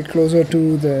guess a little closer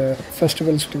to the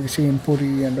festivals we see in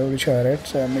Puri and Odisha, right?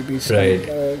 So maybe some Right.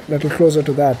 little closer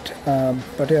to that.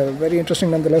 But yeah, very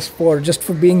interesting nonetheless for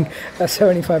being a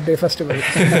 75-day festival.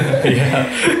 Yeah.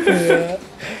 Yeah.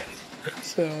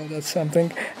 So that's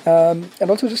something. And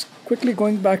also just quickly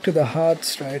going back to the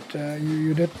hearts, right?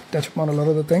 You did touch upon a lot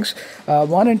of the things.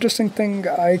 One interesting thing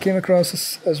I came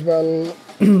across as well,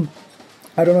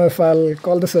 I don't know if I'll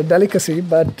call this a delicacy,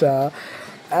 but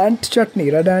ant chutney,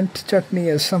 red ant chutney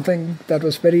is something that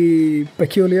was very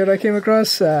peculiar I came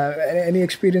across. Any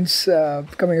experience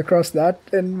coming across that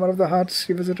in one of the hearts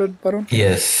you visited, Varun?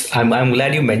 Yes, I'm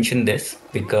glad you mentioned this,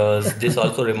 because this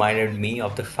also reminded me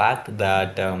of the fact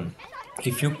that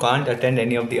if you can't attend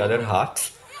any of the other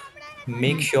hearts,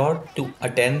 make sure to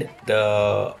attend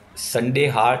the Sunday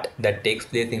Haat that takes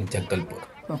place in Jagdalpur.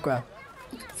 Okay.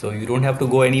 So you don't have to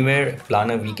go anywhere,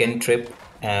 plan a weekend trip,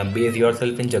 base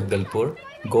yourself in Jagdalpur,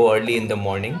 go early in the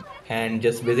morning and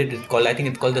just visit. I think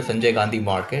it's called the Sanjay Gandhi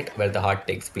Market where the Haat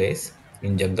takes place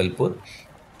in Jagdalpur.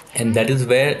 And that is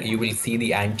where you will see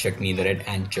the ant chutney, the red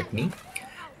ant chutney.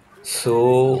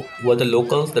 So, what the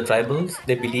locals, the tribals,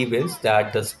 they believe is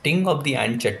that the sting of the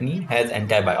ant chutney has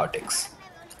antibiotics.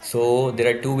 So,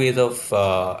 there are two ways of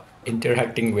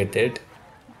interacting with it.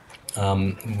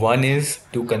 One is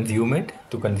to consume it,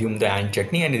 to consume the ant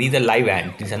chutney, and these are live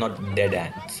ants. These are not dead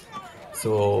ants.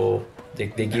 So they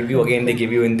give you again. They Okay.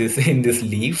 give you in this in this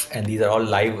leaf, and these are all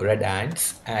live red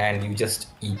ants, and you just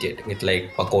eat it with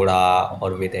like pakoda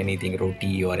or with anything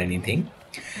roti or anything.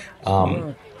 Um,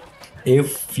 Oh.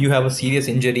 if you have a serious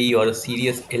injury or a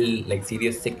serious ill, like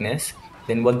serious sickness,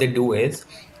 then what they do is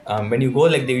when you go,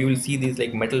 like you will see these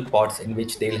like metal pots in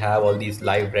which they'll have all these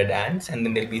live red ants, and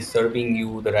then they'll be serving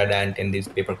you the red ant in these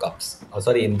paper cups. Oh,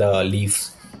 sorry, in the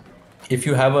leaves. If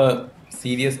you have a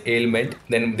serious ailment,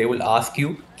 then they will ask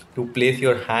you to place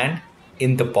your hand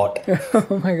in the pot.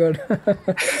 Oh my God.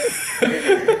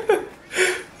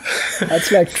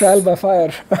 That's like trial by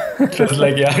fire. Just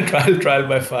like, yeah, trial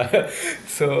by fire.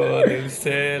 So they'll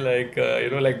say like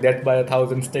like death by a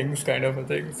thousand stings kind of a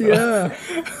thing. So Yeah.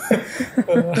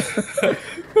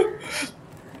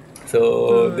 so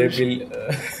Oh, they will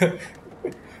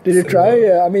did you try?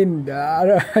 so I mean,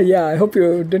 yeah, I hope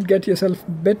you didn't get yourself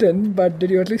bitten, but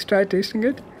did you at least try tasting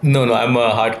it? no, I'm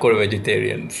a hardcore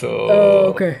vegetarian. Oh, So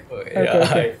okay. Okay, yeah,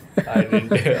 okay.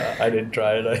 I didn't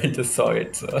try it. I just saw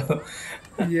it. So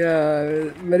Yeah,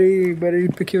 very, very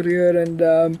peculiar. And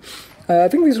I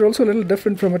think these are also a little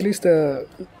different from at least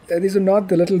these are not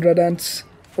the little red ants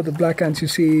or the black ants you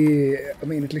see. I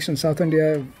mean, at least in South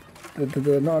India,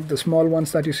 not the small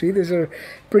ones that you see. These are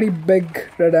pretty big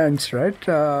red ants, right?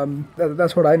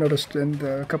 That's what I noticed in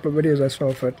the couple of videos I saw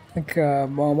of it. I think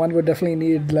one would definitely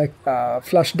need like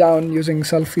flush down using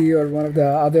sulfie or one of the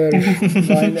other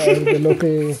wine or the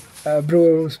local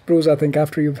brews, I think,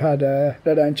 after you've had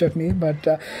red ant chutney. But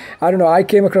I don't know. I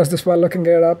came across this while looking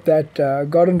it up that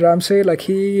Gordon Ramsay, like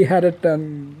he had it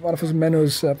on one of his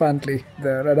menus, apparently,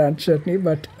 the red ant chutney.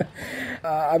 But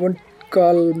I wouldn't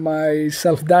call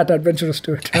myself that adventurous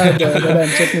to try the red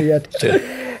ant chutney yet.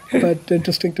 But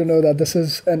interesting to know that this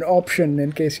is an option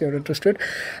in case you're interested.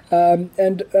 And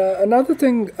another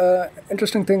thing,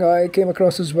 interesting thing I came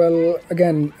across as well,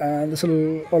 again, this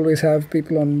will always have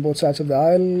people on both sides of the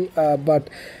aisle, but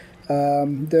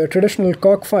the traditional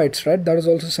cockfights, right? That is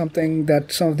also something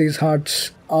that some of these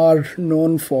hearts are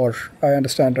known for, I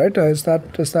understand, right? Or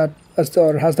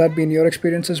has that been your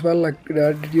experience as well? Like,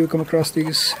 did you come across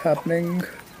these happening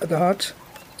at the hearts?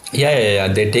 yeah.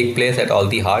 They take place at all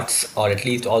the hearts, or at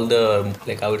least all the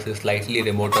like I would say slightly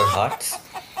remoter hearts,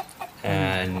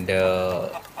 and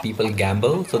people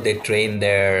gamble, so they train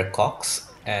their cocks,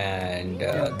 and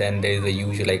Yeah. then there is a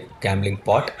usual like gambling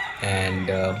pot, and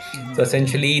so Hmm.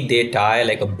 essentially they tie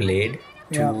like a blade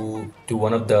Yeah. to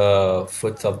one of the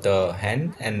foots of the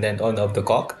hen, and then on of the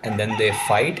cock, and then they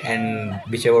fight, and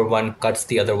whichever one cuts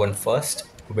the other one first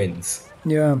wins.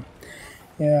 Yeah.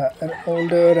 Yeah, an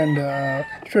older and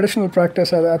traditional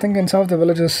practice. I think in some of the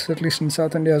villages, at least in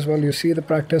South India as well, you see the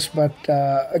practice. But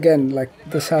again, like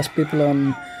this has people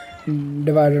on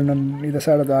divided on either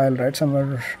side of the aisle, right? Some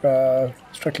are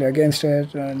strictly against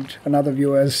it, and another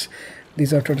view is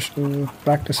these are traditional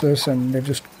practices and they've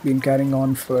just been carrying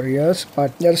on for years.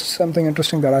 But there's something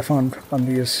interesting that I found on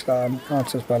these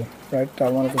arts as well, right?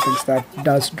 One of the things that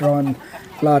does draw in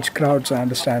large crowds, I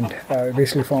understand,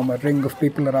 basically form a ring of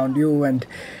people around you and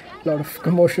a lot of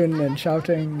commotion and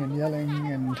shouting and yelling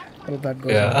and all of that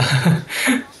goes on.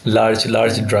 Yeah,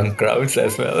 large drunk crowds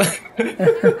as well.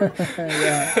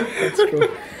 Yeah, that's true.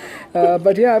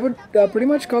 But yeah, I would pretty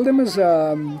much call them as,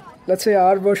 let's say,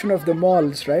 our version of the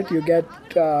malls, right? You get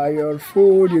your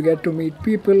food, you get to meet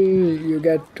people, you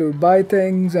get to buy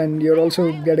things, and you're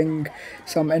also getting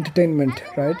some entertainment,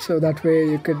 right? So that way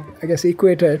you could, I guess,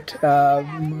 equate it.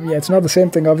 Yeah, it's not the same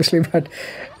thing, obviously, but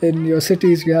in your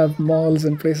cities you have malls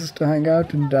and places to hang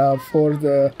out, and for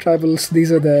the tribals,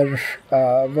 these are their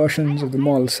versions of the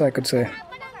malls, I could say.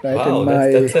 Right, in Wow, my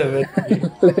that's a very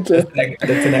little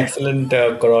that's an excellent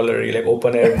corollary, like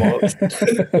open air malls.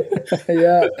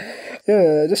 yeah,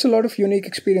 yeah, just a lot of unique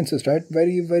experiences, right?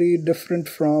 Very, very different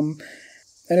from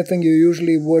anything you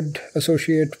usually would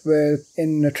associate with,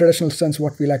 in a traditional sense,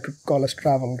 what we like to call as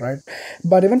travel, right?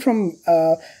 But even from,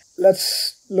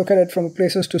 let's look at it from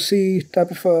places to see type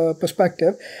of a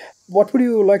perspective, what would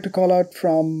you like to call out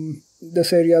from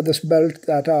this area, this belt,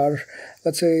 that are,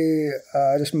 let's say,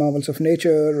 just marvels of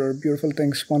nature or beautiful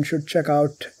things one should check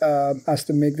out as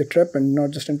they make the trip and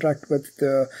not just interact with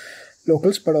the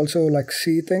locals, but also like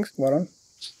see things, Varun?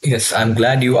 Yes, I'm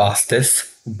glad you asked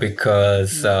this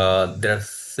because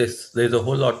there's a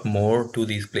whole lot more to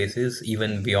these places,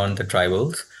 even beyond the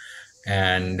tribals.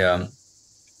 And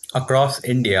across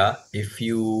India, if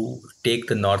you take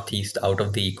the Northeast out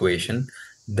of the equation,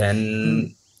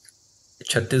 then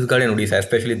Chhattisgarh and Odisha,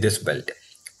 especially this belt,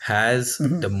 has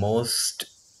the most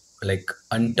like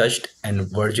untouched and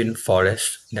virgin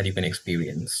forest that you can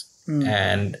experience.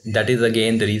 And that is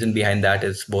again the reason behind that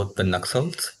is both the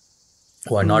Naxals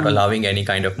who are not allowing any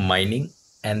kind of mining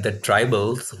and the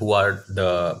tribals who are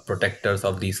the protectors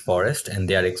of these forests, and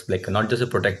they are like not just the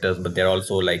protectors but they're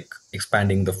also like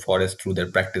expanding the forest through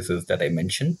their practices that I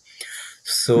mentioned.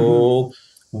 So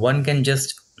one can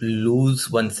just lose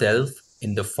oneself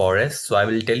in the forest. So I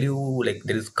will tell you, like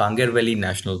there is Kangar Valley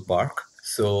National Park.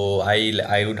 So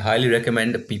I would highly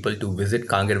recommend people to visit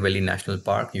Kangar Valley National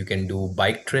Park. You can do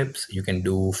bike trips, you can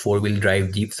do four-wheel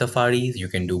drive jeep safaris, you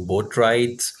can do boat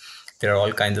rides. There are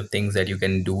all kinds of things that you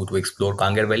can do to explore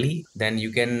Kangar Valley. Then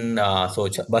you can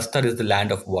Bastar is the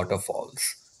land of waterfalls.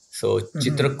 So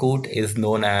Chitrakoot is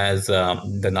known as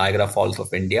the Niagara Falls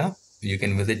of India. You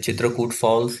can visit Chitrakoot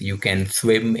Falls. You can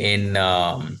swim in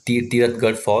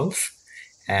Tirathgarh Falls,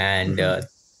 and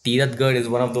Tirathgarh is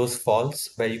one of those falls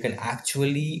where you can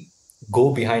actually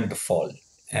go behind the fall.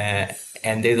 Uh,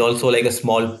 and there's also like a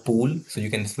small pool, so you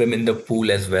can swim in the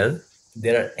pool as well.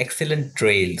 There are excellent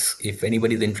trails. If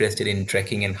anybody is interested in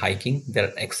trekking and hiking, there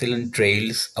are excellent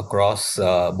trails across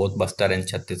both Bastar and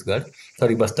Chhattisgarh.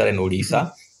 Sorry, Bastar and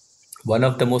Odisha. One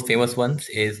of the most famous ones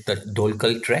is the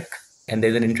Dolkal Trek, and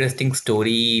there's an interesting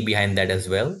story behind that as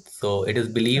well. So it is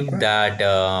believed that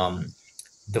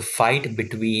the fight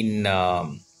between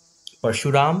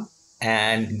Parshuram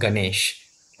and Ganesh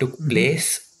took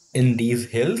place in these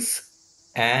hills,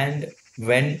 and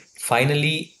when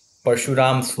finally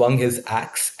Parshuram swung his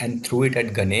axe and threw it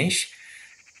at Ganesh,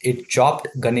 it chopped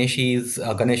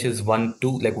Ganesh's one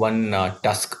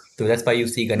tusk. So that's why you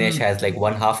see Ganesh has like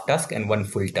one half tusk and one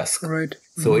full tusk. Right.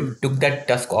 So it took that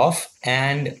tusk off,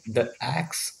 and the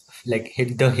axe like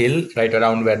hit the hill right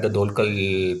around where the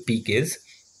Dolkal peak is,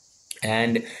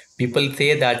 and people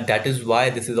say that that is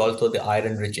why this is also the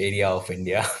iron-rich area of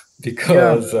India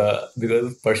because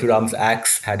Parshuram's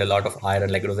axe had a lot of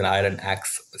iron, like it was an iron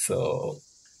axe. So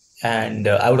and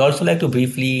I would also like to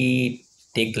briefly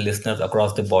take the listeners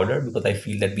across the border because I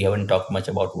feel that we haven't talked much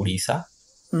about Odisha.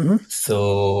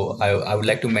 So I would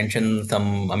like to mention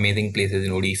some amazing places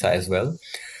in Odisha as well.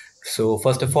 So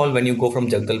first of all, when you go from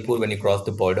Jagdalpur, when you cross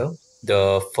the border,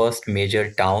 the first major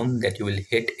town that you will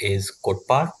hit is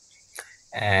Kotpar,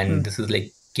 and this is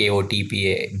like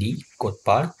Kotpad,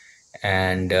 Kotpar,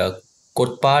 and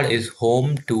Kotpar is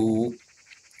home to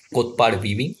Kotpad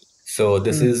weaving. So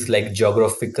this is like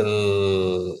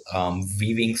geographical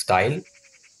weaving style.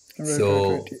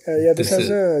 So Yeah, this this has is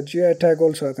a GI tag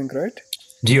also, I think, right?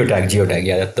 geotag.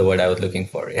 Yeah, that's the word I was looking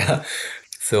for. Yeah.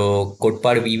 So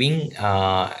Kotpad weaving.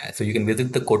 So you can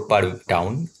visit the Kotpad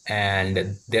town,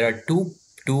 and there are two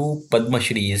Padma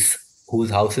Shris whose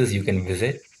houses you can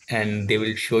visit, and they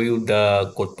will show you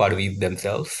the Kotpad weave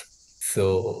themselves.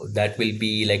 So that will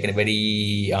be like a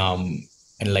very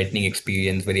enlightening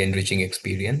experience, very enriching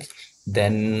experience.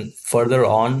 Then further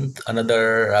on,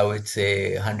 another I would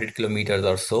say 100 kilometers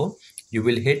or so, you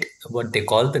will hit what they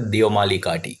call the Deomali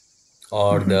Ghati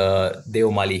or the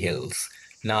Deomali Hills.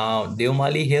 Now,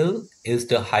 Deomali Hill is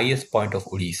the highest point of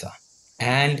Odisha,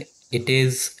 and it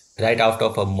is right out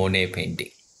of a Monet painting.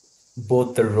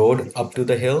 Both the road up to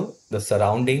the hill, the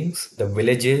surroundings, the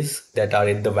villages that are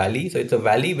in the valley. So it's a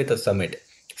valley with a summit.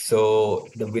 So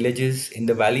the villages in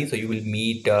the valley, so you will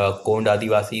meet Kond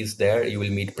Adivasis there, you will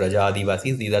meet Praja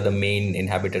Adivasis. These are the main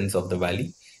inhabitants of the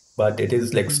valley. But it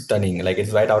is like stunning, like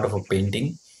it's right out of a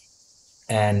painting.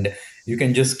 And you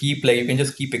can just keep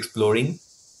exploring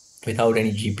without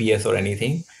any GPS or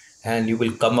anything, and you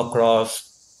will come across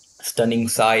stunning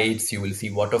sights. You will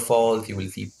see waterfalls, you will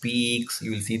see peaks,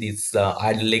 you will see these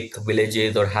idyllic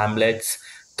villages or hamlets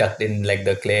tucked in like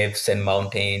the cliffs and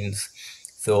mountains.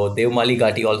 So Devmali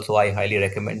Ghati also I highly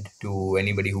recommend to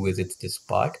anybody who visits this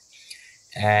part.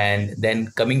 And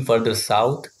then coming further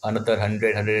south, another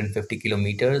 150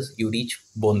 kilometers, you reach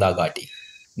Bonda Ghati.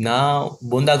 Now,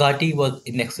 Bonda Ghati was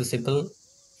inaccessible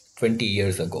 20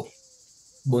 years ago.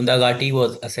 Bonda Ghati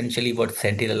was essentially what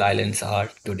Sentinel Islands are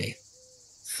today.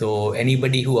 So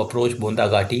anybody who approached Bonda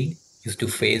Ghati used to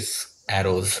face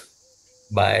arrows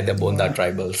by the Bonda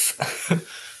tribals.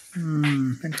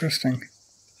 Interesting.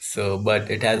 So, but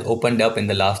it has opened up in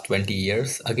the last 20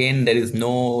 years. Again, there is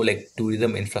no like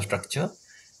tourism infrastructure.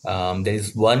 There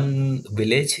is one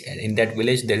village, and in that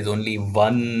village, there is only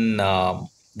one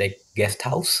like guest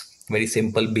house, very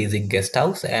simple, basic guest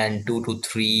house, and 2 to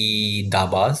 3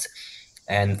 dabas.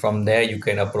 And from there, you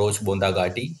can approach Bonda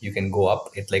Ghati. You can go up.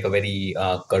 It's like a very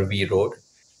curvy road.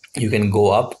 You can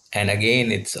go up, and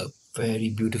again it's a very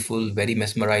beautiful, very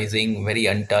mesmerizing, very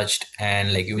untouched,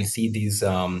 and like you will see these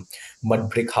mud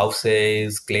brick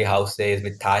houses, clay houses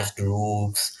with thatched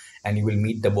roofs, and you will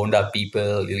meet the Bonda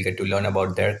people. You'll get to learn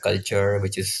about their culture,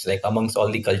 which is like amongst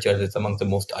all the cultures, it's amongst the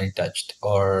most untouched,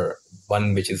 or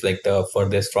one which is like the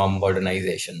furthest from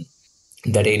modernization.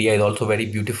 That area is also very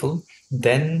beautiful.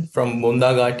 Then from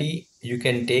Bondagati, you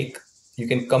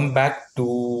can come back to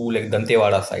like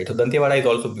Dantewada side. So Dantewada is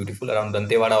also beautiful. Around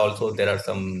Dantewada also there are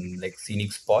some like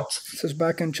scenic spots. This is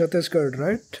back in Chhattisgarh,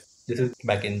 right? This is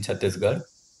back in Chhattisgarh.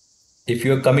 If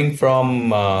you're coming from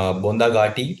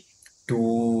Bondagati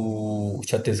to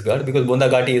Chhattisgarh, because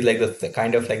Bondagati is like the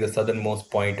kind of like the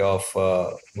southernmost point of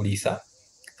Odisha.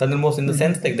 Southernmost in the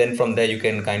sense like then from there you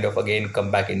can kind of again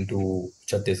come back into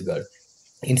Chhattisgarh.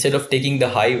 Instead of taking the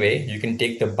highway, you can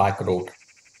take the back road.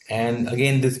 And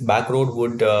again, this back road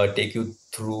would take you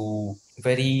through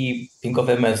very, think of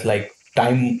them as like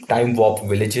time warp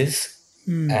villages,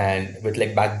 and with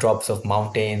like backdrops of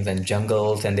mountains and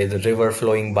jungles, and there's a river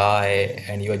flowing by,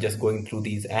 and you are just going through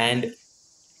these. And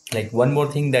like one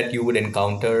more thing that you would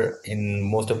encounter in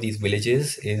most of these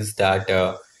villages is that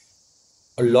a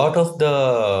lot of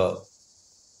the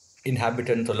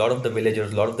inhabitants, a lot of the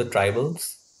villagers, a lot of the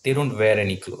tribals, they don't wear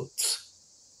any clothes.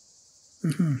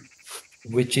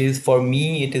 Which is, for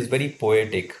me, it is very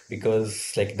poetic,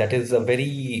 because like that is a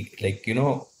very like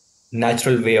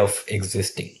natural way of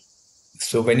existing.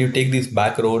 So when you take these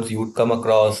back roads, you would come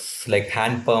across like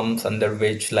hand pumps under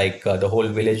which like the whole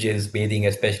village is bathing,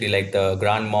 especially like the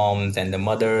grandmoms and the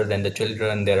mothers and the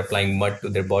children. They're applying mud to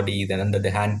their bodies, and under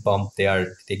the hand pump, they are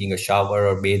taking a shower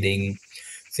or bathing.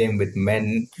 Same with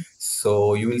men.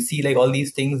 So you will see like all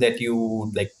these things that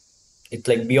you like, it's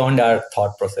like beyond our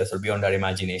thought process or beyond our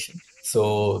imagination.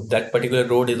 So that particular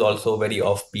road is also very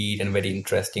offbeat and very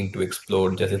interesting to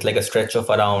explore. Just it's like a stretch of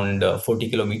around 40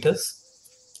 kilometers,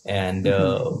 and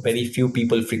very few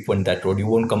people frequent that road. You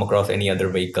won't come across any other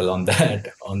vehicle on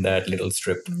that little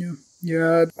strip.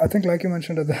 Yeah, I think like you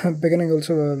mentioned at the beginning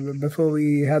also, before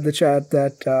we had the chat,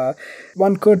 that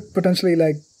one could potentially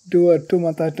like do a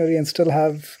 2-month itinerary and still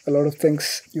have a lot of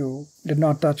things you did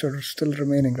not touch or still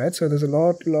remaining, right? So there's a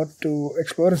lot to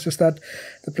explore. It's just that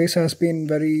the place has been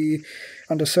very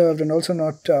underserved and also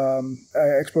not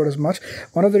explored as much.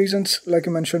 One of the reasons, like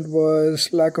you mentioned,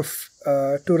 was lack of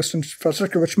tourist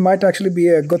infrastructure, which might actually be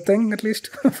a good thing, at least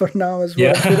for now, as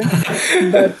well.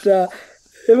 Yeah. But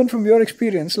even from your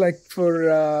experience, like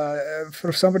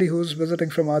for somebody who's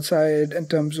visiting from outside, in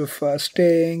terms of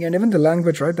staying and even the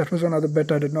language, right? That was one other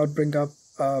bit I did not bring up.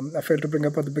 I failed to bring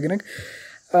up at the beginning.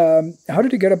 How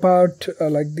did you get about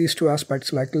like these two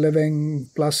aspects, like living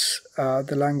plus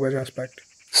the language aspect?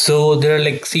 So there are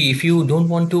like, see, if you don't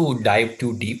want to dive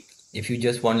too deep, if you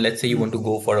just want, let's say you want to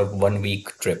go for a 1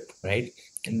 week trip, right?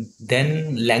 And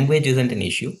then language isn't an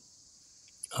issue.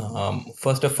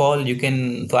 First of all,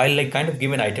 so I'll like kind of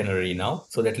give an itinerary now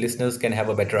so that listeners can have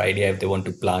a better idea if they want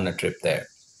to plan a trip there.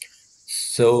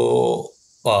 So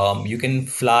you can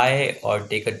fly or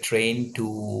take a train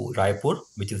to Raipur,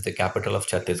 which is the capital of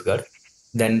Chhattisgarh.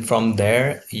 Then from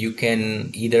there, you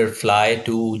can either fly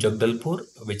to Jagdalpur,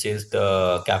 which is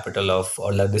the capital of,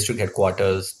 or the district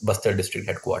headquarters, Bastar district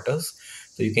headquarters.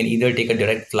 So you can either take a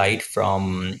direct flight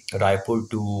from Raipur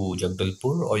to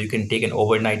Jagdalpur, or you can take an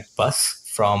overnight bus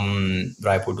from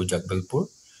Raipur to Jagdalpur.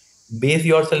 Base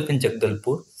yourself in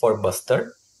Jagdalpur for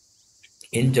Bastar.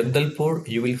 In Jagdalpur,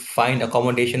 you will find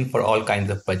accommodation for all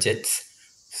kinds of budgets.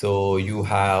 So you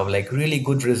have like really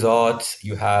good resorts.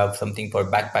 You have something for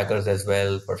backpackers as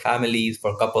well, for families,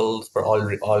 for couples, for all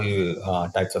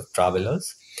types of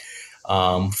travelers.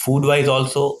 Food wise,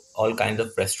 also all kinds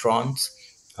of restaurants.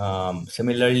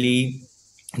 Similarly,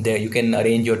 there you can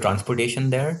arrange your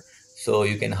transportation there. So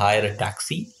you can hire a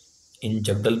taxi in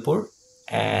Jagdalpur,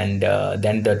 and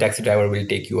then the taxi driver will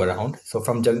take you around. So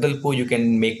from Jagdalpur, you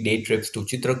can make day trips to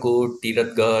Chitrakoot,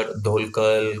 Tiratgarh,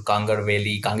 Dholkal, Kangar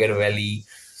Valley,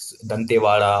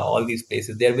 Dantewada, all these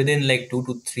places. They're within like 2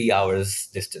 to 3 hours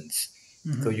distance.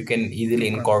 So you can easily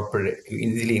incorporate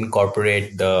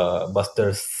the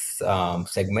Busters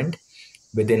segment.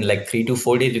 Within like 3 to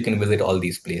 4 days, you can visit all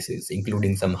these places,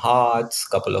 including some huts,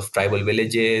 couple of tribal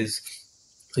villages.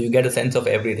 So you get a sense of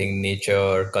everything: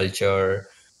 nature, culture.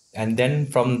 And then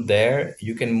from there,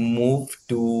 you can move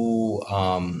to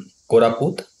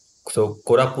Koraput. So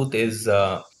Koraput is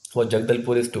for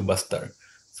Jagdalpur is to Bastar.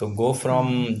 So go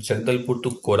from Jagdalpur to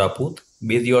Koraput,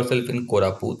 base yourself in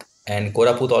Koraput. And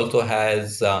Koraput also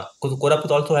has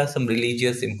some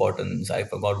religious importance. I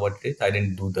forgot what it is. I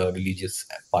didn't do the religious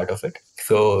part of it.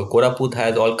 So Koraput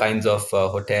has all kinds of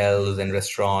hotels and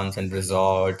restaurants and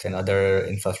resorts and other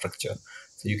infrastructure.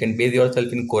 So you can base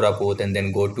yourself in Koraput and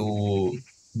then go to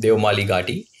Devmali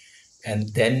Ghati. And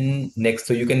then next,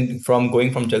 so you can, from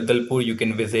going from Jagdalpur, you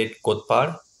can visit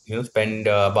Kotpar, spend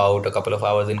about a couple of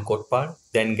hours in Kotpar,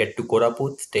 then get to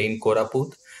Koraput, stay in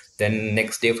Koraput. Then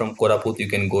next day from Koraput, you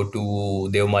can go to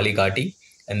Devmali Ghati.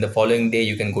 And the following day,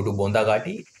 you can go to Bonda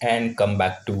Ghati and come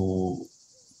back to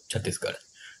Chhattisgarh.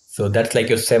 So that's like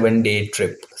your 7-day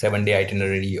trip, 7-day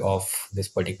itinerary of this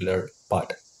particular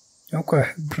part.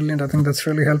 Okay, brilliant. I think that's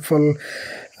really helpful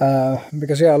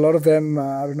because, a lot of them,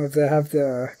 I don't know if they have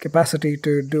the capacity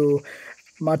to do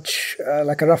much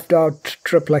like a roughed out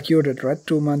trip like you did, right?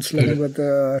 2 months living with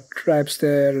the tribes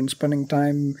there and spending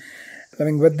time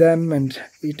living with them and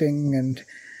eating and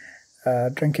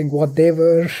drinking what they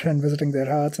were and visiting their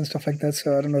huts and stuff like that.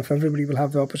 So I don't know if everybody will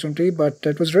have the opportunity, but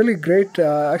it was really great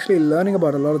actually learning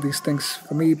about a lot of these things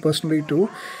for me personally too.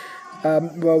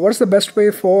 Well, what's the best way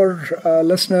for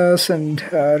listeners and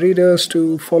readers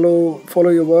to follow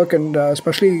your work, and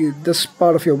especially this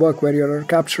part of your work where you're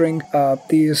capturing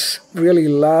these really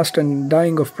last and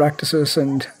dying of practices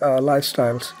and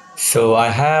lifestyles? So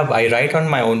I write on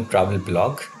my own travel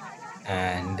blog,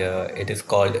 and it is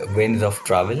called Winds of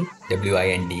Travel,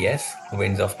 WINDS,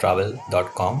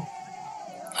 windsofttravel.com.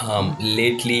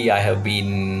 Lately, I have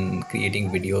been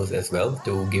creating videos as well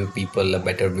to give people a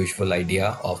better visual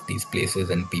idea of these places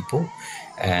and people.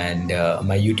 And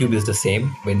my YouTube is the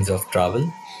same, Winds of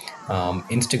Travel.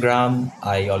 Instagram,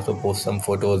 I also post some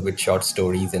photos with short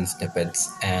stories and snippets.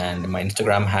 And my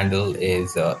Instagram handle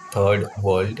is Third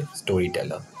World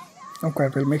Storyteller. Okay,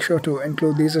 we'll make sure to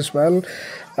include these as well.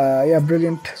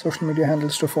 Brilliant social media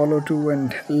handles to follow too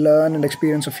and learn and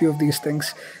experience a few of these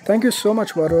things. Thank you so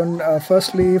much, Varun.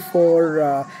 Firstly,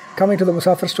 for coming to the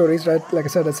Musafir Stories, right? Like I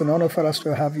said, it's an honor for us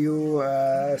to have you,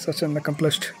 such an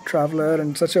accomplished traveler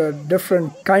and such a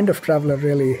different kind of traveler,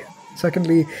 really.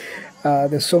 Secondly,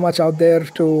 there's so much out there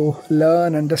to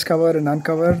learn and discover and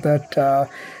uncover that a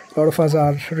lot of us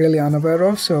are really unaware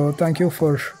of. So thank you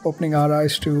for opening our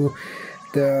eyes to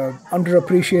the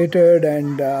underappreciated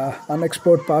and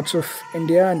unexplored parts of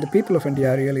India and the people of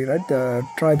India, really, right? The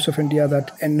tribes of India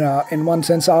that, in one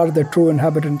sense, are the true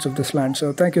inhabitants of this land.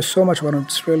 So thank you so much, Varun.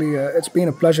 It's really, it's been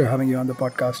a pleasure having you on the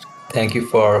podcast. Thank you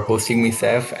for hosting me,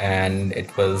 Seth, and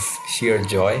it was sheer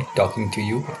joy talking to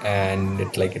you. And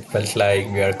it felt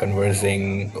like we are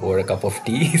conversing over a cup of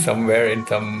tea somewhere in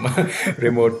some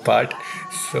remote part.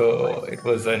 So it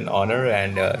was an honor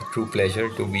and a true pleasure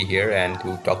to be here and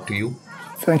to talk to you.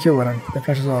 Thank you, Varun. The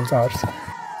pleasure is all ours.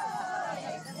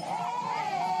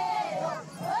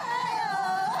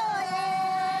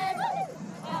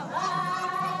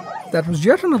 That was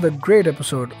yet another great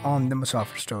episode on the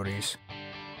Musafir Stories.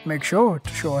 Make sure to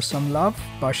show us some love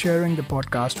by sharing the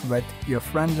podcast with your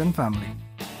friends and family.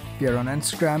 We are on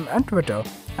Instagram and Twitter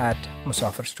at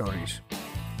Musafir Stories.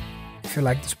 If you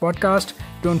like this podcast,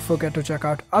 don't forget to check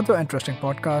out other interesting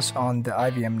podcasts on the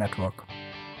IVM network.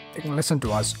 You can listen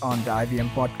to us on the IVM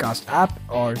Podcast app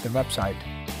or the website.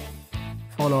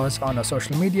 Follow us on our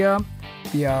social media.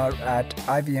 We are at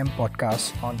IVM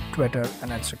Podcasts on Twitter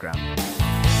and Instagram.